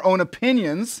from our own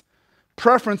opinions,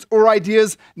 preference, or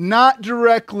ideas not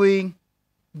directly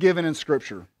given in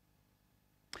Scripture.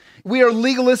 We are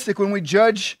legalistic when we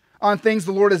judge on things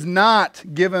the Lord has not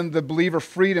given the believer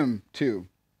freedom to.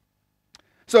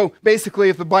 So basically,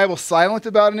 if the Bible's silent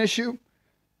about an issue,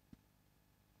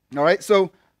 all right,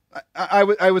 so I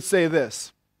would say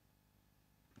this.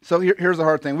 So here's the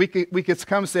hard thing. We could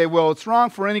come and say, well, it's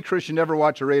wrong for any Christian to ever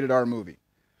watch a rated R movie. The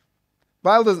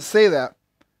Bible doesn't say that,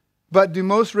 but do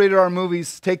most rated R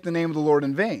movies take the name of the Lord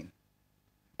in vain?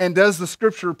 And does the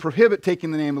Scripture prohibit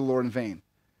taking the name of the Lord in vain?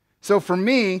 So for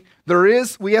me,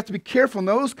 we have to be careful in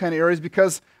those kind of areas,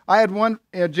 because I had one,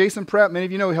 Jason Pratt, many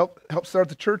of you know, he helped start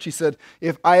the church. He said,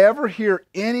 if I ever hear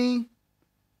any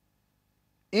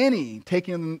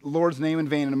taking the Lord's name in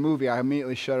vain in a movie, I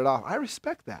immediately shut it off. I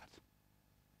respect that.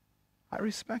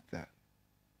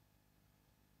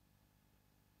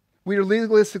 We are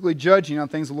legalistically judging on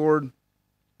things the Lord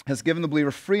has given the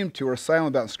believer freedom to or silent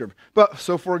about in Scripture. But,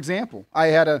 so for example, I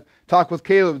had a talk with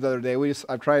Caleb the other day.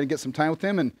 I've tried to get some time with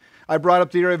him, and I brought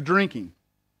up the area of drinking.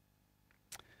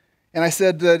 And I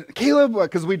said, Caleb,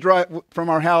 because we drive from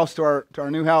our house to our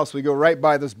new house, we go right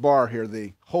by this bar here,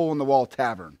 the Hole in the Wall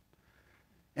Tavern.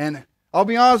 And I'll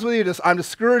be honest with you, I'm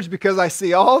discouraged because I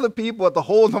see all the people at the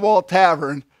Hole in the Wall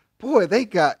Tavern. Boy, they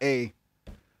got a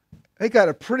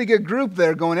pretty good group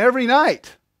there going every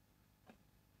night.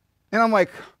 And I'm like,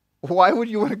 why would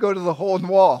you want to go to the Hole in the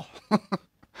Wall?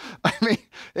 I mean,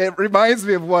 it reminds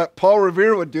me of what Paul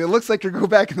Revere would do. It looks like you go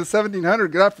back in the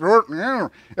 1700s, get after work. I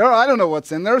don't know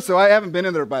what's in there, so I haven't been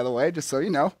in there, by the way, just so you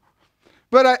know.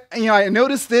 But I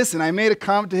noticed this, and I made a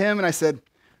comment to him, and I said,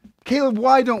 Caleb,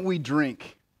 why don't we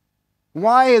drink?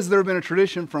 Why has there been a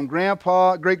tradition from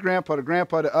great-grandpa to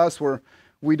grandpa to us where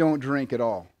we don't drink at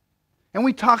all? And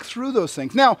we talk through those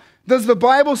things. Now, does the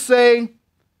Bible say,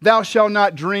 thou shalt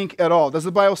not drink at all? Does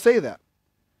the Bible say that?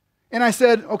 And I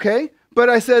said, okay. But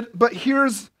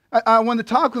I wanted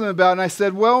to talk with him about it, and I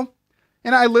said, well,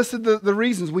 and I listed the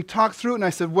reasons. We talked through it, and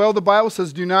I said, well, the Bible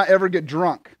says do not ever get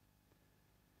drunk.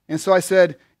 And so I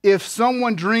said, if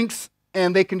someone drinks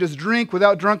and they can just drink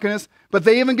without drunkenness, but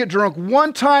they even get drunk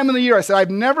one time in the year, I said, I've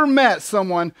never met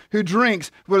someone who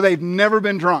drinks where they've never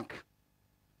been drunk.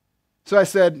 So I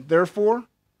said, therefore,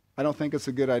 I don't think it's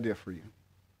a good idea for you.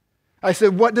 I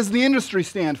said, what does the industry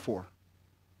stand for?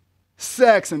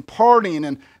 Sex and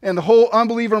partying and the whole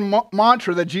unbeliever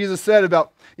mantra that Jesus said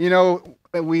about,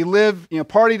 we live,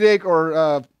 party day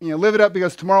or, live it up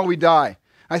because tomorrow we die.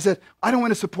 I said, I don't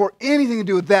want to support anything to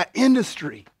do with that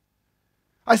industry.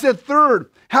 I said, third,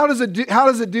 how does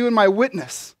it do in my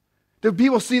witness? Do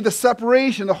people see the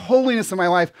separation, the holiness of my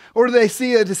life, or do they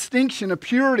see a distinction, a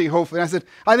purity, hopefully? And I said,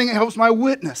 I think it helps my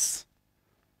witness.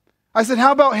 I said,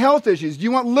 how about health issues? Do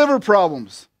you want liver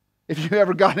problems if you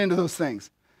ever got into those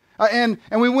things? And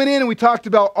we went in and we talked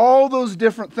about all those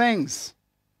different things.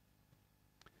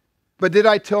 But did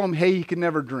I tell him, hey, he can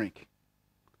never drink?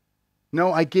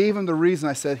 No, I gave him the reason.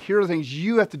 I said, here are the things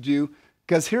you have to do,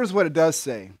 because here's what it does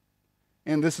say.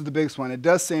 And this is the biggest one. It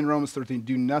does say in Romans 13,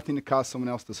 do nothing to cause someone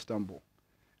else to stumble.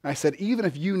 And I said, even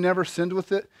if you never sinned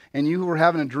with it, and you were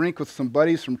having a drink with some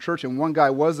buddies from church, and one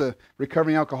guy was a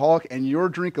recovering alcoholic, and your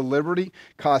drink of liberty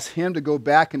caused him to go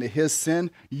back into his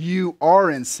sin, you are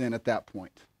in sin at that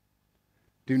point.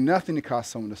 Do nothing to cause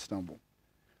someone to stumble.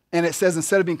 And it says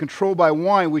instead of being controlled by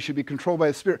wine, we should be controlled by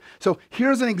the Spirit. So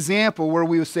here's an example where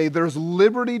we would say there's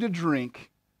liberty to drink,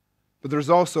 but there's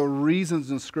also reasons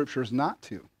in Scriptures not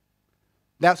to.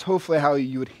 That's hopefully how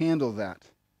you would handle that.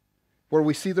 Where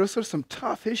we see there's some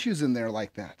tough issues in there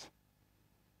like that.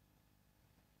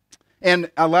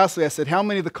 And lastly, I said, how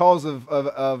many of the calls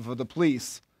of the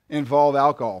police involve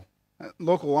alcohol?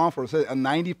 Local law enforcement said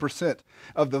 90%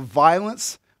 of the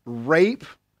violence, rape,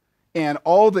 and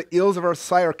all the ills of our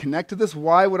society are connected to this.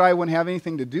 Why would I want to have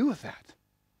anything to do with that?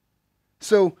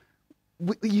 So,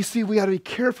 you see, we got to be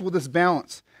careful with this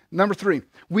balance. Number 3,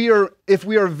 if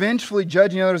we are vengefully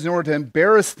judging others in order to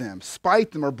embarrass them,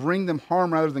 spite them, or bring them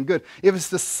harm rather than good, if it's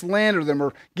to slander them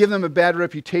or give them a bad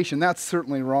reputation, that's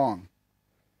certainly wrong.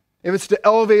 If it's to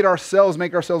elevate ourselves,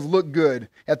 make ourselves look good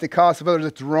at the cost of others,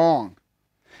 it's wrong.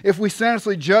 If we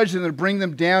senselessly judge them and bring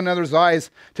them down in others' eyes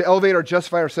to elevate or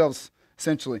justify ourselves,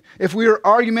 essentially. If we are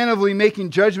argumentatively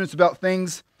making judgments about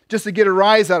things just to get a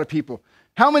rise out of people.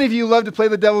 How many of you love to play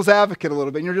the devil's advocate a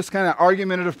little bit and you're just kind of an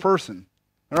argumentative person?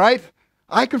 All right?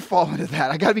 I can fall into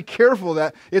that. I got to be careful of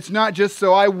that. It's not just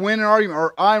so I win an argument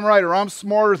or I'm right or I'm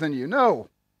smarter than you. No.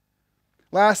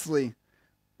 Lastly,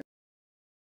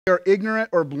 we are ignorant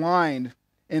or blind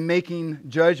in making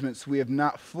judgments we have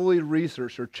not fully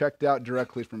researched or checked out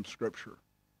directly from Scripture.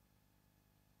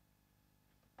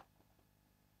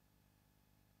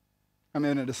 I'm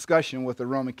in a discussion with a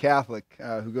Roman Catholic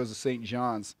who goes to St.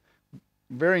 John's.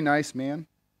 Very nice man.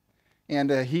 And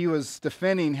he was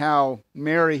defending how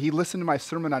Mary, he listened to my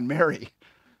sermon on Mary.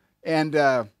 And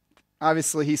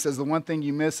obviously he says the one thing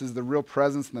you miss is the real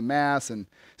presence in the Mass. And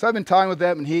so I've been talking with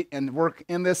them and work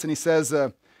in this, and he says,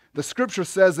 the Scripture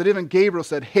says that even Gabriel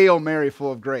said, Hail Mary,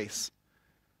 full of grace.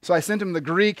 So I sent him the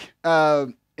Greek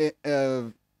breakdown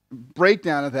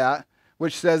of that,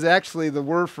 which says actually the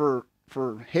word for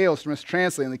hail,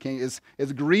 mistranslated in the King, is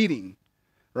greeting.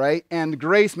 Right? And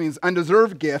grace means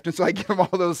undeserved gift. And so I give him all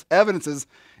those evidences.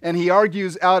 And he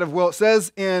argues out of, well, it says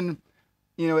in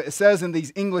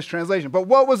these English translations. But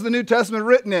what was the New Testament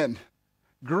written in?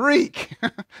 Greek.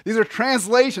 These are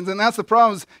translations. And that's the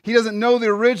problem. Is he doesn't know the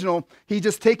original. He's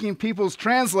just taking people's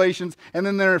translations and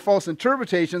then their false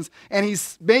interpretations. And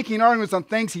he's making arguments on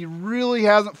things he really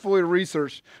hasn't fully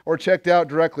researched or checked out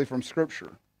directly from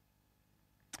Scripture.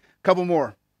 A couple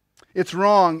more. It's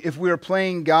wrong if we are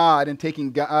playing God and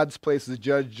taking God's place as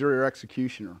judge, jury, or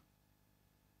executioner.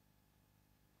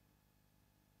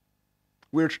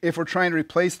 If we're trying to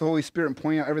replace the Holy Spirit and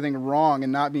pointing out everything wrong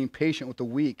and not being patient with the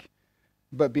weak,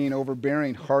 but being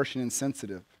overbearing, harsh, and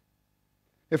insensitive.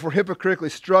 If we're hypocritically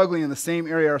struggling in the same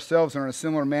area ourselves or in a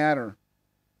similar manner,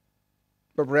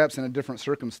 but perhaps in a different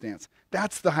circumstance.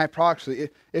 That's the hypocrisy.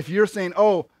 If you're saying,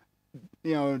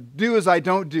 do as I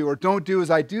don't do, or don't do as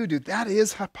I do, that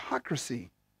is hypocrisy.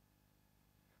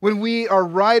 When we are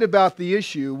right about the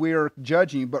issue, we are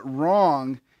judging, but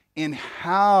wrong in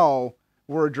how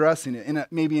we're addressing it,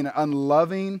 maybe in an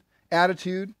unloving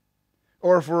attitude,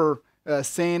 or if we're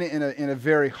saying it in a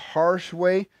very harsh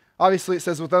way. Obviously, it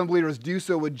says with unbelievers, do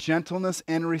so with gentleness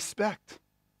and respect.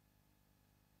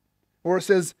 Or it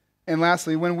says, and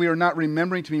lastly, when we are not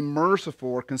remembering to be merciful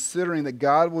or considering that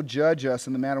God will judge us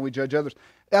in the manner we judge others.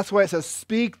 That's why it says,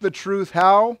 speak the truth.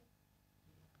 How?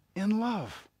 In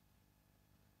love.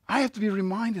 I have to be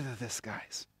reminded of this,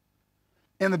 guys.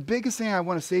 And the biggest thing I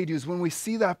want to say to you is when we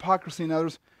see the hypocrisy in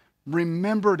others,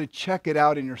 remember to check it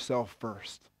out in yourself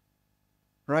first.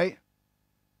 Right?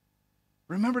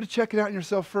 Remember to check it out in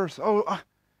yourself first.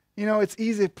 It's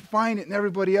easy to find it in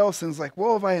everybody else. And it's like,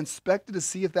 well, have I inspected to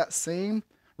see if that same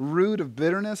root of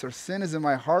bitterness or sin is in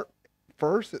my heart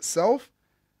first itself?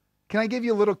 Can I give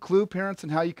you a little clue, parents, on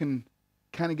how you can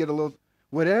kind of get a little...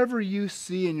 Whatever you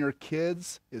see in your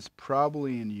kids is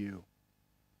probably in you,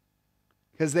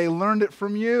 because they learned it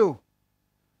from you.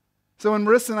 So when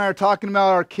Marissa and I are talking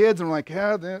about our kids, and we're like,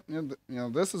 yeah,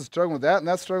 this is struggling with that, and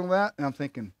that's struggling with that, and I'm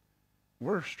thinking,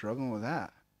 we're struggling with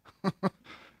that.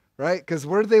 Right? Because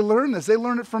where did they learn this? They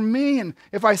learned it from me. And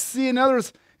if I see in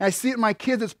others, and I see it in my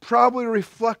kids, it's probably a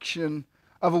reflection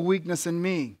of a weakness in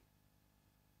me.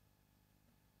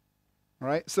 All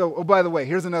right? So, oh, by the way,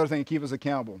 here's another thing to keep us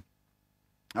accountable.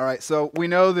 All right, so we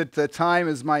know that time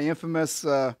is my infamous,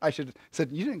 I should have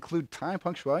said, you didn't include time,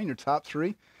 punctuality in your top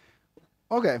 3?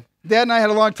 Okay, Dad and I had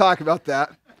a long talk about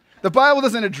that. The Bible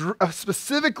doesn't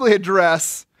specifically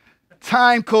address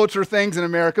time culture things in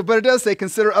America, but it does say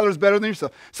consider others better than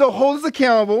yourself. So hold us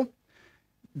accountable.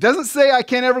 Doesn't say I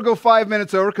can't ever go 5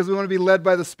 minutes over because we want to be led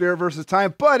by the Spirit versus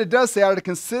time, but it does say I ought to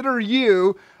consider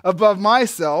you above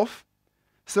myself.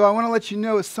 So I want to let you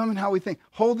know it's somehow we think.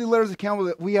 Hold the letters accountable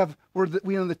that we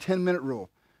know the 10-minute rule.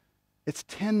 It's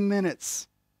 10 minutes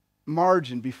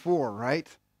margin before, right?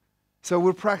 So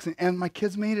we're practicing, and my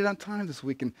kids made it on time this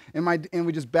week, and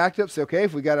we just backed up, say, okay,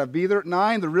 if we got to be there at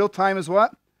 9, the real time is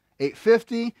what?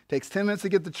 8:50, takes 10 minutes to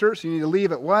get to church, so you need to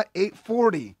leave at what?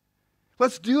 8:40.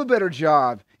 Let's do a better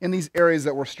job in these areas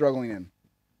that we're struggling in.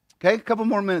 Okay, a couple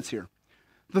more minutes here.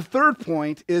 The third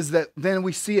point is that then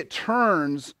we see it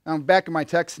turns, I'm back in my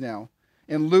text now,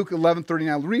 in Luke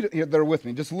 11:39. Read it there with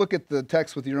me. Just look at the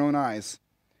text with your own eyes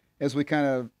as we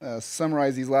kind of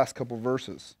summarize these last couple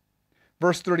verses.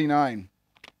 Verse 39,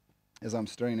 as I'm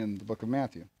studying in the book of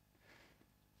Matthew.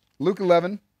 Luke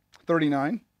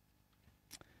 11:39.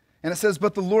 And it says,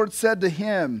 but the Lord said to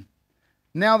him,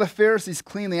 now the Pharisees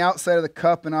clean the outside of the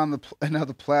cup and of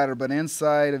the platter, but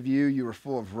inside of you are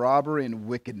full of robbery and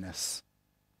wickedness.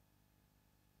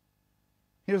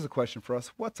 Here's a question for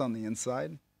us. What's on the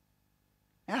inside?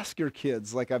 Ask your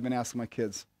kids, like I've been asking my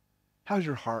kids, how's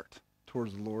your heart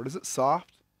towards the Lord? Is it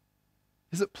soft?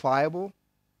 Is it pliable?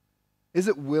 Is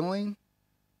it willing?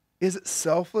 Is it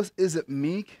selfless? Is it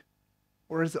meek?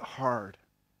 Or is it hard?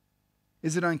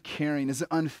 Is it uncaring? Is it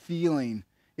unfeeling?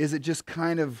 Is it just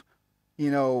kind of,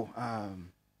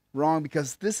 wrong?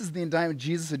 Because this is the indictment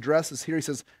Jesus addresses here. He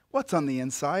says, what's on the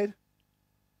inside?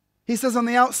 He says, on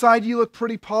the outside, you look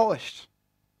pretty polished.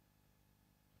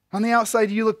 On the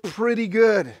outside, you look pretty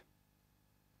good.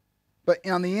 But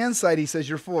on the inside, he says,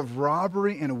 you're full of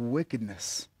robbery and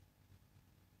wickedness.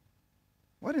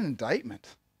 What an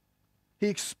indictment. He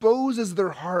exposes their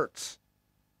hearts.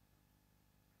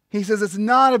 He says it's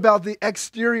not about the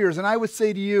exteriors. And I would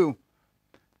say to you,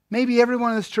 maybe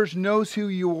everyone in this church knows who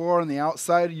you are on the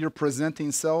outside, your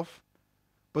presenting self,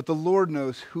 but the Lord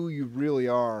knows who you really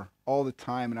are all the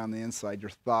time and on the inside, your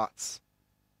thoughts,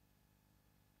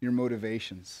 your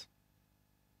motivations.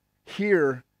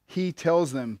 Here, he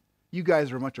tells them, you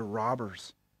guys are a bunch of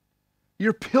robbers.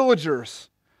 You're pillagers.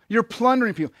 You're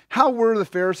plundering people. How were the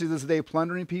Pharisees this day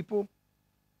plundering people?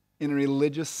 In a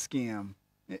religious scam.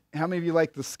 How many of you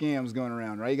like the scams going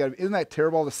around, right? Isn't that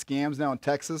terrible, all the scams now in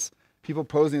Texas? People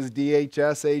posing as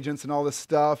DHS agents and all this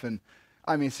stuff. And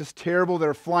I mean, it's just terrible.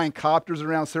 They're flying copters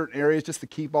around certain areas just to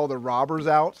keep all the robbers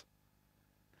out.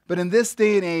 But in this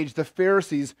day and age, the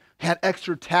Pharisees had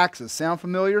extra taxes. Sound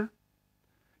familiar?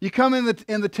 You come in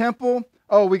the temple,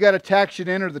 oh, we got to tax you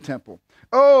to enter the temple.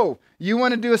 Oh, you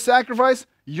want to do a sacrifice?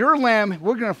 Your lamb,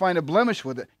 we're going to find a blemish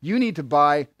with it. You need to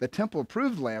buy the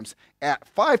temple-approved lambs at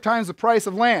 5 times the price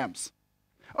of lambs.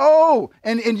 Oh,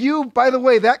 and you, by the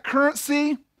way, that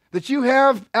currency that you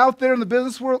have out there in the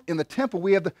business world, in the temple,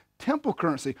 we have the temple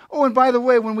currency. Oh, and by the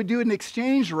way, when we do an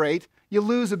exchange rate, you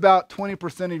lose about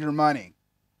 20% of your money.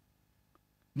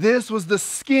 This was the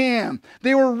scam.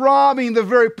 They were robbing the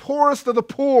very poorest of the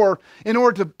poor in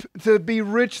order to be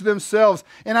rich themselves.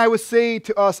 And I would say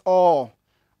to us all,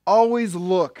 always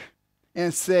look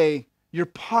and say, your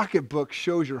pocketbook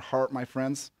shows your heart, my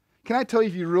friends. Can I tell you,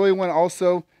 if you really want to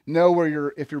also know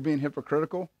if you're being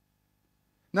hypocritical?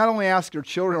 Not only ask your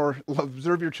children or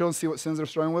observe your children, see what sins they're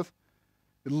struggling with.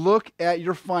 Look at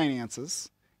your finances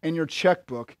and your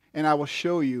checkbook, and I will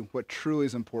show you what truly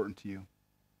is important to you.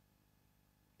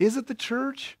 Is it the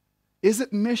church? Is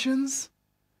it missions?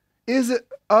 Is it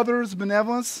others'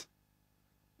 benevolence?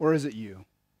 Or is it you?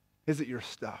 Is it your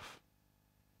stuff?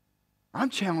 I'm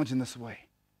challenging this way.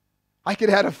 I could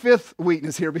add a 5th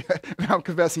weakness here without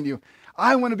confessing to you.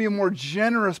 I want to be a more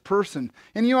generous person.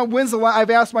 And I've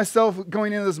asked myself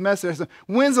going into this message, I said,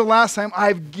 when's the last time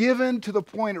I've given to the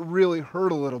point it really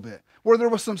hurt a little bit? Where there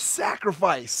was some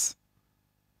sacrifice.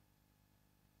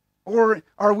 Or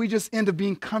are we just into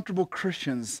being comfortable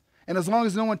Christians? And as long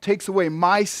as no one takes away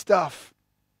my stuff,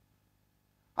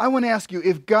 I want to ask you,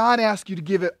 if God asked you to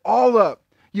give it all up,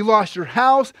 you lost your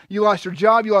house, you lost your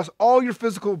job, you lost all your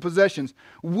physical possessions,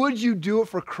 would you do it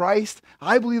for Christ?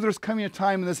 I believe there's coming a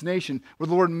time in this nation where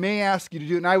the Lord may ask you to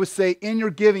do it. And I would say, in your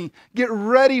giving, get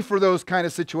ready for those kind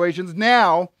of situations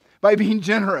now by being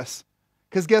generous.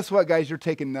 Because guess what, guys? You're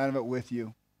taking none of it with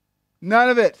you. None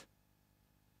of it.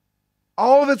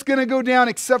 All of it's going to go down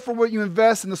except for what you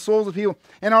invest in the souls of people.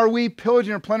 And are we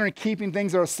pillaging or plundering, keeping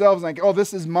things ourselves like, oh,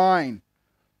 this is mine?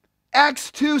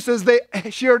 Acts 2 says they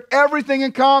shared everything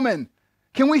in common.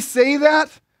 Can we say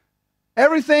that?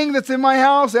 Everything that's in my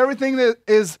house, everything that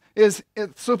is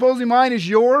supposedly mine is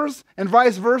yours, and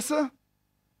vice versa?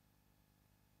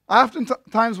 I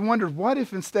oftentimes wondered, what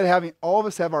if instead of having all of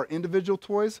us have our individual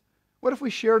toys, what if we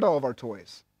shared all of our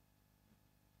toys?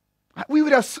 We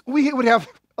would have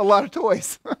a lot of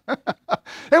toys.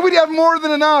 And we'd have more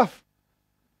than enough.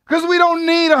 Because we don't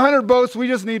need 100 boats, we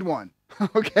just need one.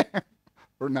 Okay?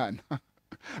 Or none.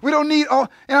 We don't need all.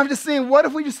 And I'm just saying, what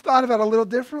if we just thought about it a little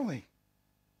differently?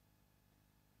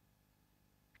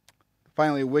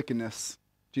 Finally, wickedness.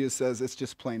 Jesus says it's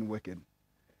just plain wicked.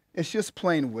 It's just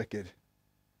plain wicked.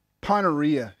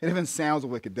 Poneria. It even sounds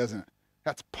wicked, doesn't it?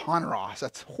 That's poneros.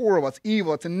 That's horrible. That's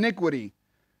evil. It's iniquity.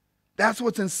 That's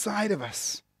what's inside of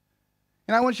us.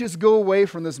 And I want you to just go away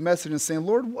from this message and saying,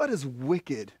 Lord, what is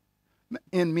wicked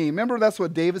in me? Remember, that's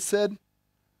what David said?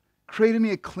 Create in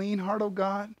me a clean heart, O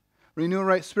God. Renew a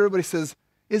right spirit. But he says,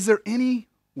 is there any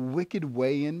wicked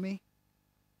way in me?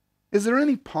 Is there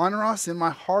any poneros in my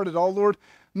heart at all, Lord?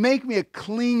 Make me a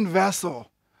clean vessel.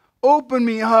 Open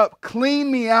me up. Clean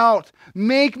me out.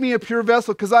 Make me a pure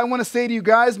vessel. Because I want to say to you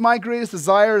guys, my greatest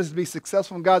desire is to be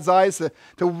successful in God's eyes,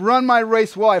 to run my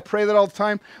race well. I pray that all the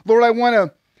time. Lord, I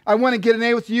want to get an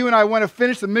A with you, and I want to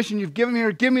finish the mission you've given me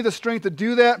here. Give me the strength to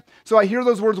do that. So I hear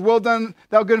those words, well done,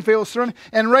 thou good and faithful servant.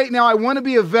 And right now, I want to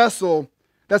be a vessel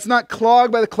that's not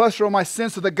clogged by the cholesterol of my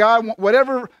sins, so that God,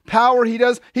 whatever power he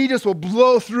does, he just will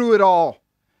blow through it all.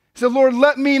 So Lord,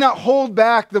 let me not hold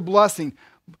back the blessing.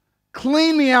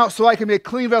 Clean me out so I can be a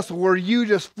clean vessel where you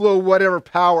just flow whatever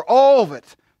power, all of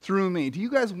it, through me. Do you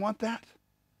guys want that?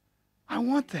 I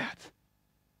want that.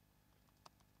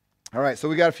 All right, so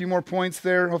we got a few more points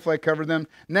there. Hopefully I covered them.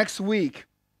 Next week,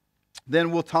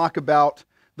 then we'll talk about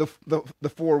the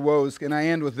four woes, and I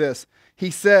end with this.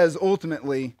 He says,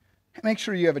 ultimately, make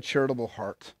sure you have a charitable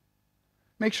heart.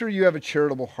 Make sure you have a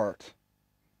charitable heart.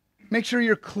 Make sure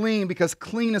you're clean, because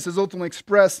cleanness is ultimately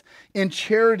expressed in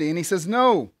charity. And he says,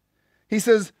 no. He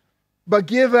says, but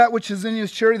give that which is in you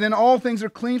as charity, then all things are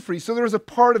clean for you. So there was a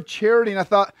part of charity, and I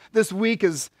thought this week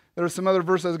there were some other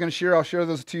verses I was going to share. I'll share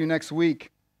those to you next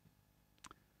week.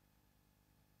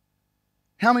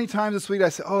 How many times this week I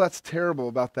said, oh, that's terrible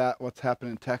about that, what's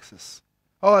happening in Texas.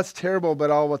 Oh, that's terrible about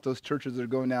all what those churches are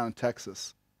going down in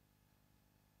Texas.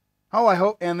 Oh, I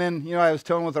hope, and then, I was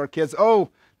telling with our kids,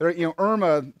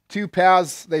 Irma, 2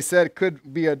 paths, they said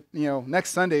could be next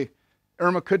Sunday,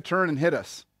 Irma could turn and hit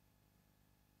us.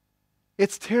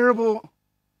 It's terrible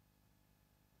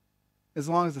as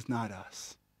long as it's not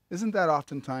us. Isn't that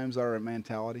oftentimes our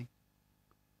mentality?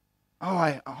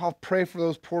 Oh, I'll pray for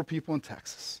those poor people in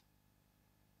Texas.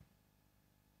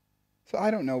 So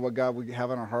I don't know what God would have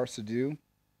on our hearts to do,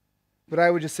 but I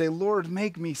would just say, Lord,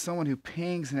 make me someone who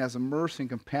pangs and has a mercy and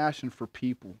compassion for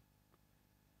people.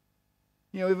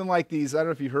 Even like these, I don't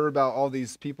know if you heard about all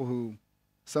these people who,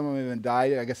 some of them even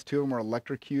died. I guess 2 of them were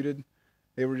electrocuted.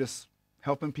 They were just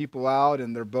helping people out,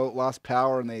 and their boat lost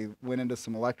power, and they went into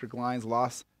some electric lines,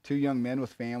 lost 2 young men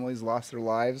with families, lost their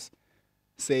lives,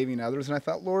 saving others. And I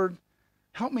thought, Lord,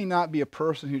 help me not be a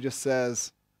person who just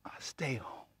says, stay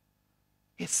home.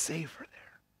 It's safer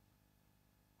there.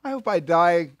 I hope I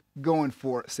die going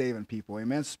for it, saving people.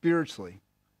 Amen? Spiritually.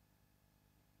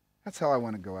 That's how I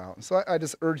want to go out. And so I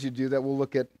just urge you to do that. We'll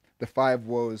look at the 5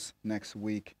 woes next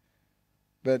week.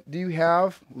 But do you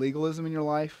have legalism in your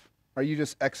life? Are you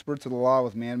just experts of the law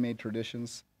with man-made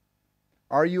traditions?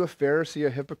 Are you a Pharisee,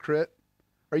 a hypocrite?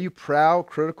 Are you proud,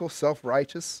 critical,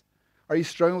 self-righteous? Are you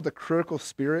struggling with a critical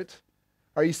spirit?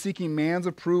 Are you seeking man's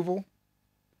approval?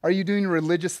 Are you doing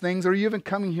religious things? Are you even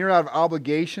coming here out of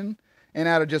obligation and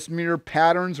out of just mere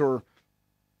patterns or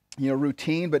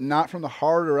routine, but not from the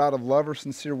heart or out of love or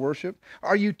sincere worship?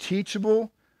 Are you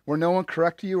teachable where no one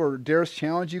corrects you or dares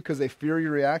challenge you because they fear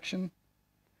your reaction?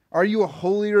 Are you a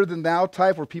holier than thou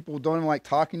type where people don't even like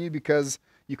talking to you because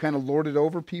you kind of lord it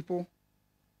over people?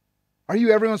 Are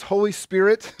you everyone's Holy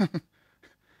Spirit?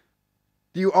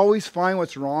 Do you always find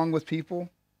what's wrong with people?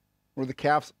 Or the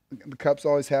cup's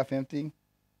always half empty?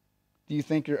 Do Do you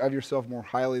think of yourself more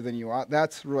highly than you ought?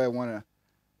 That's really I want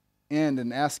to end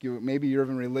and ask you. Maybe you're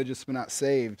even religious but not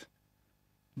saved.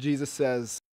 Jesus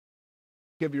says,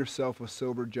 give yourself with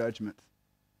sober judgment.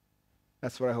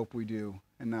 That's what I hope we do,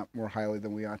 and not more highly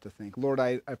than we ought to think. Lord,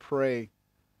 I pray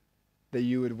that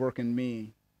you would work in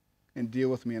me and deal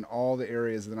with me in all the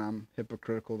areas that I'm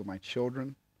hypocritical to my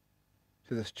children,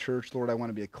 to this church. Lord, I want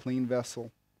to be a clean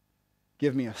vessel.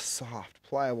 Give me a soft,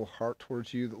 pliable heart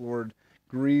towards you that, Lord,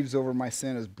 grieves over my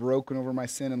sin, is broken over my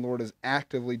sin, and Lord, is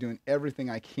actively doing everything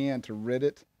I can to rid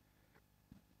it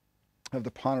of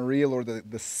the poneria, Lord,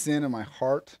 the sin in my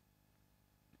heart.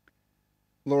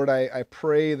 Lord, I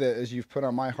pray that as you've put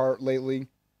on my heart lately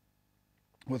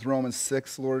with Romans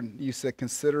 6, Lord, you said,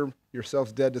 consider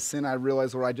yourselves dead to sin. I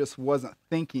realize, Lord, I just wasn't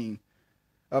thinking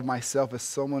of myself as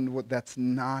someone that's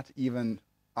not even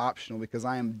optional, because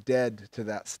I am dead to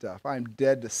that stuff. I am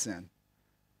dead to sin.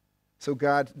 So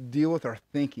God, deal with our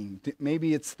thinking.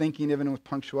 Maybe it's thinking even with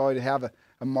punctuality to have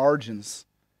a margins,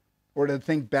 or to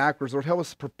think backwards. Lord, help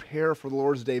us prepare for the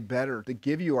Lord's day better, to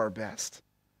give you our best.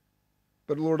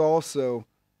 But Lord, also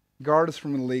guard us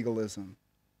from legalism,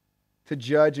 to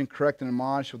judge and correct and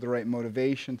admonish with the right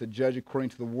motivation, to judge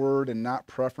according to the word and not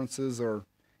preferences or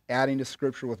adding to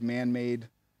Scripture with man-made,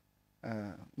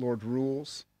 Lord,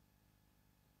 rules.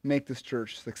 Make this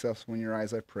church successful in your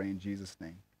eyes, I pray in Jesus'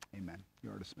 name. Amen. You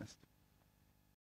are dismissed.